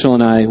wife Rachel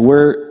and I,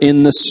 we're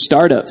in the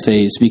startup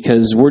phase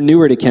because we're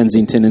newer to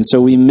Kensington, and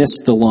so we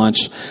missed the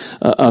launch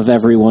of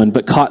Everyone,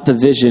 but caught the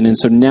vision. And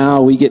so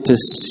now we get to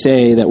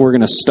say that we're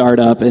going to start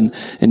up and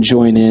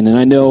join in. And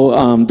I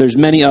know there's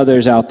many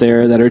others out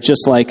there that are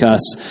just like us,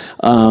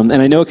 and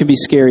I know it can be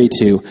scary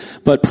too.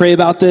 But pray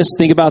about this,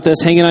 think about this,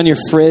 hang it on your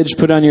fridge,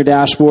 put it on your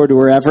dashboard,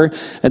 wherever.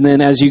 And then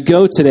as you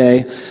go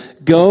today,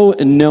 go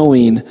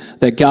knowing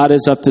that God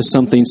is up to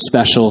something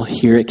special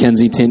here at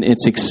Kensington.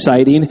 It's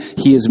exciting.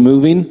 He is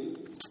moving.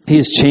 He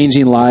is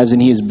changing lives,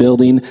 and he is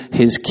building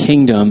his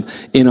kingdom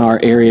in our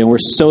area. We're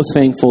so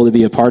thankful to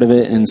be a part of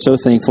it and so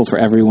thankful for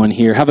everyone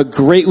here. Have a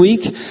great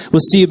week.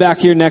 We'll see you back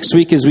here next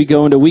week as we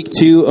go into week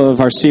 2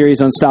 of our series,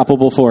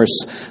 Unstoppable Force.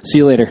 See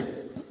you later.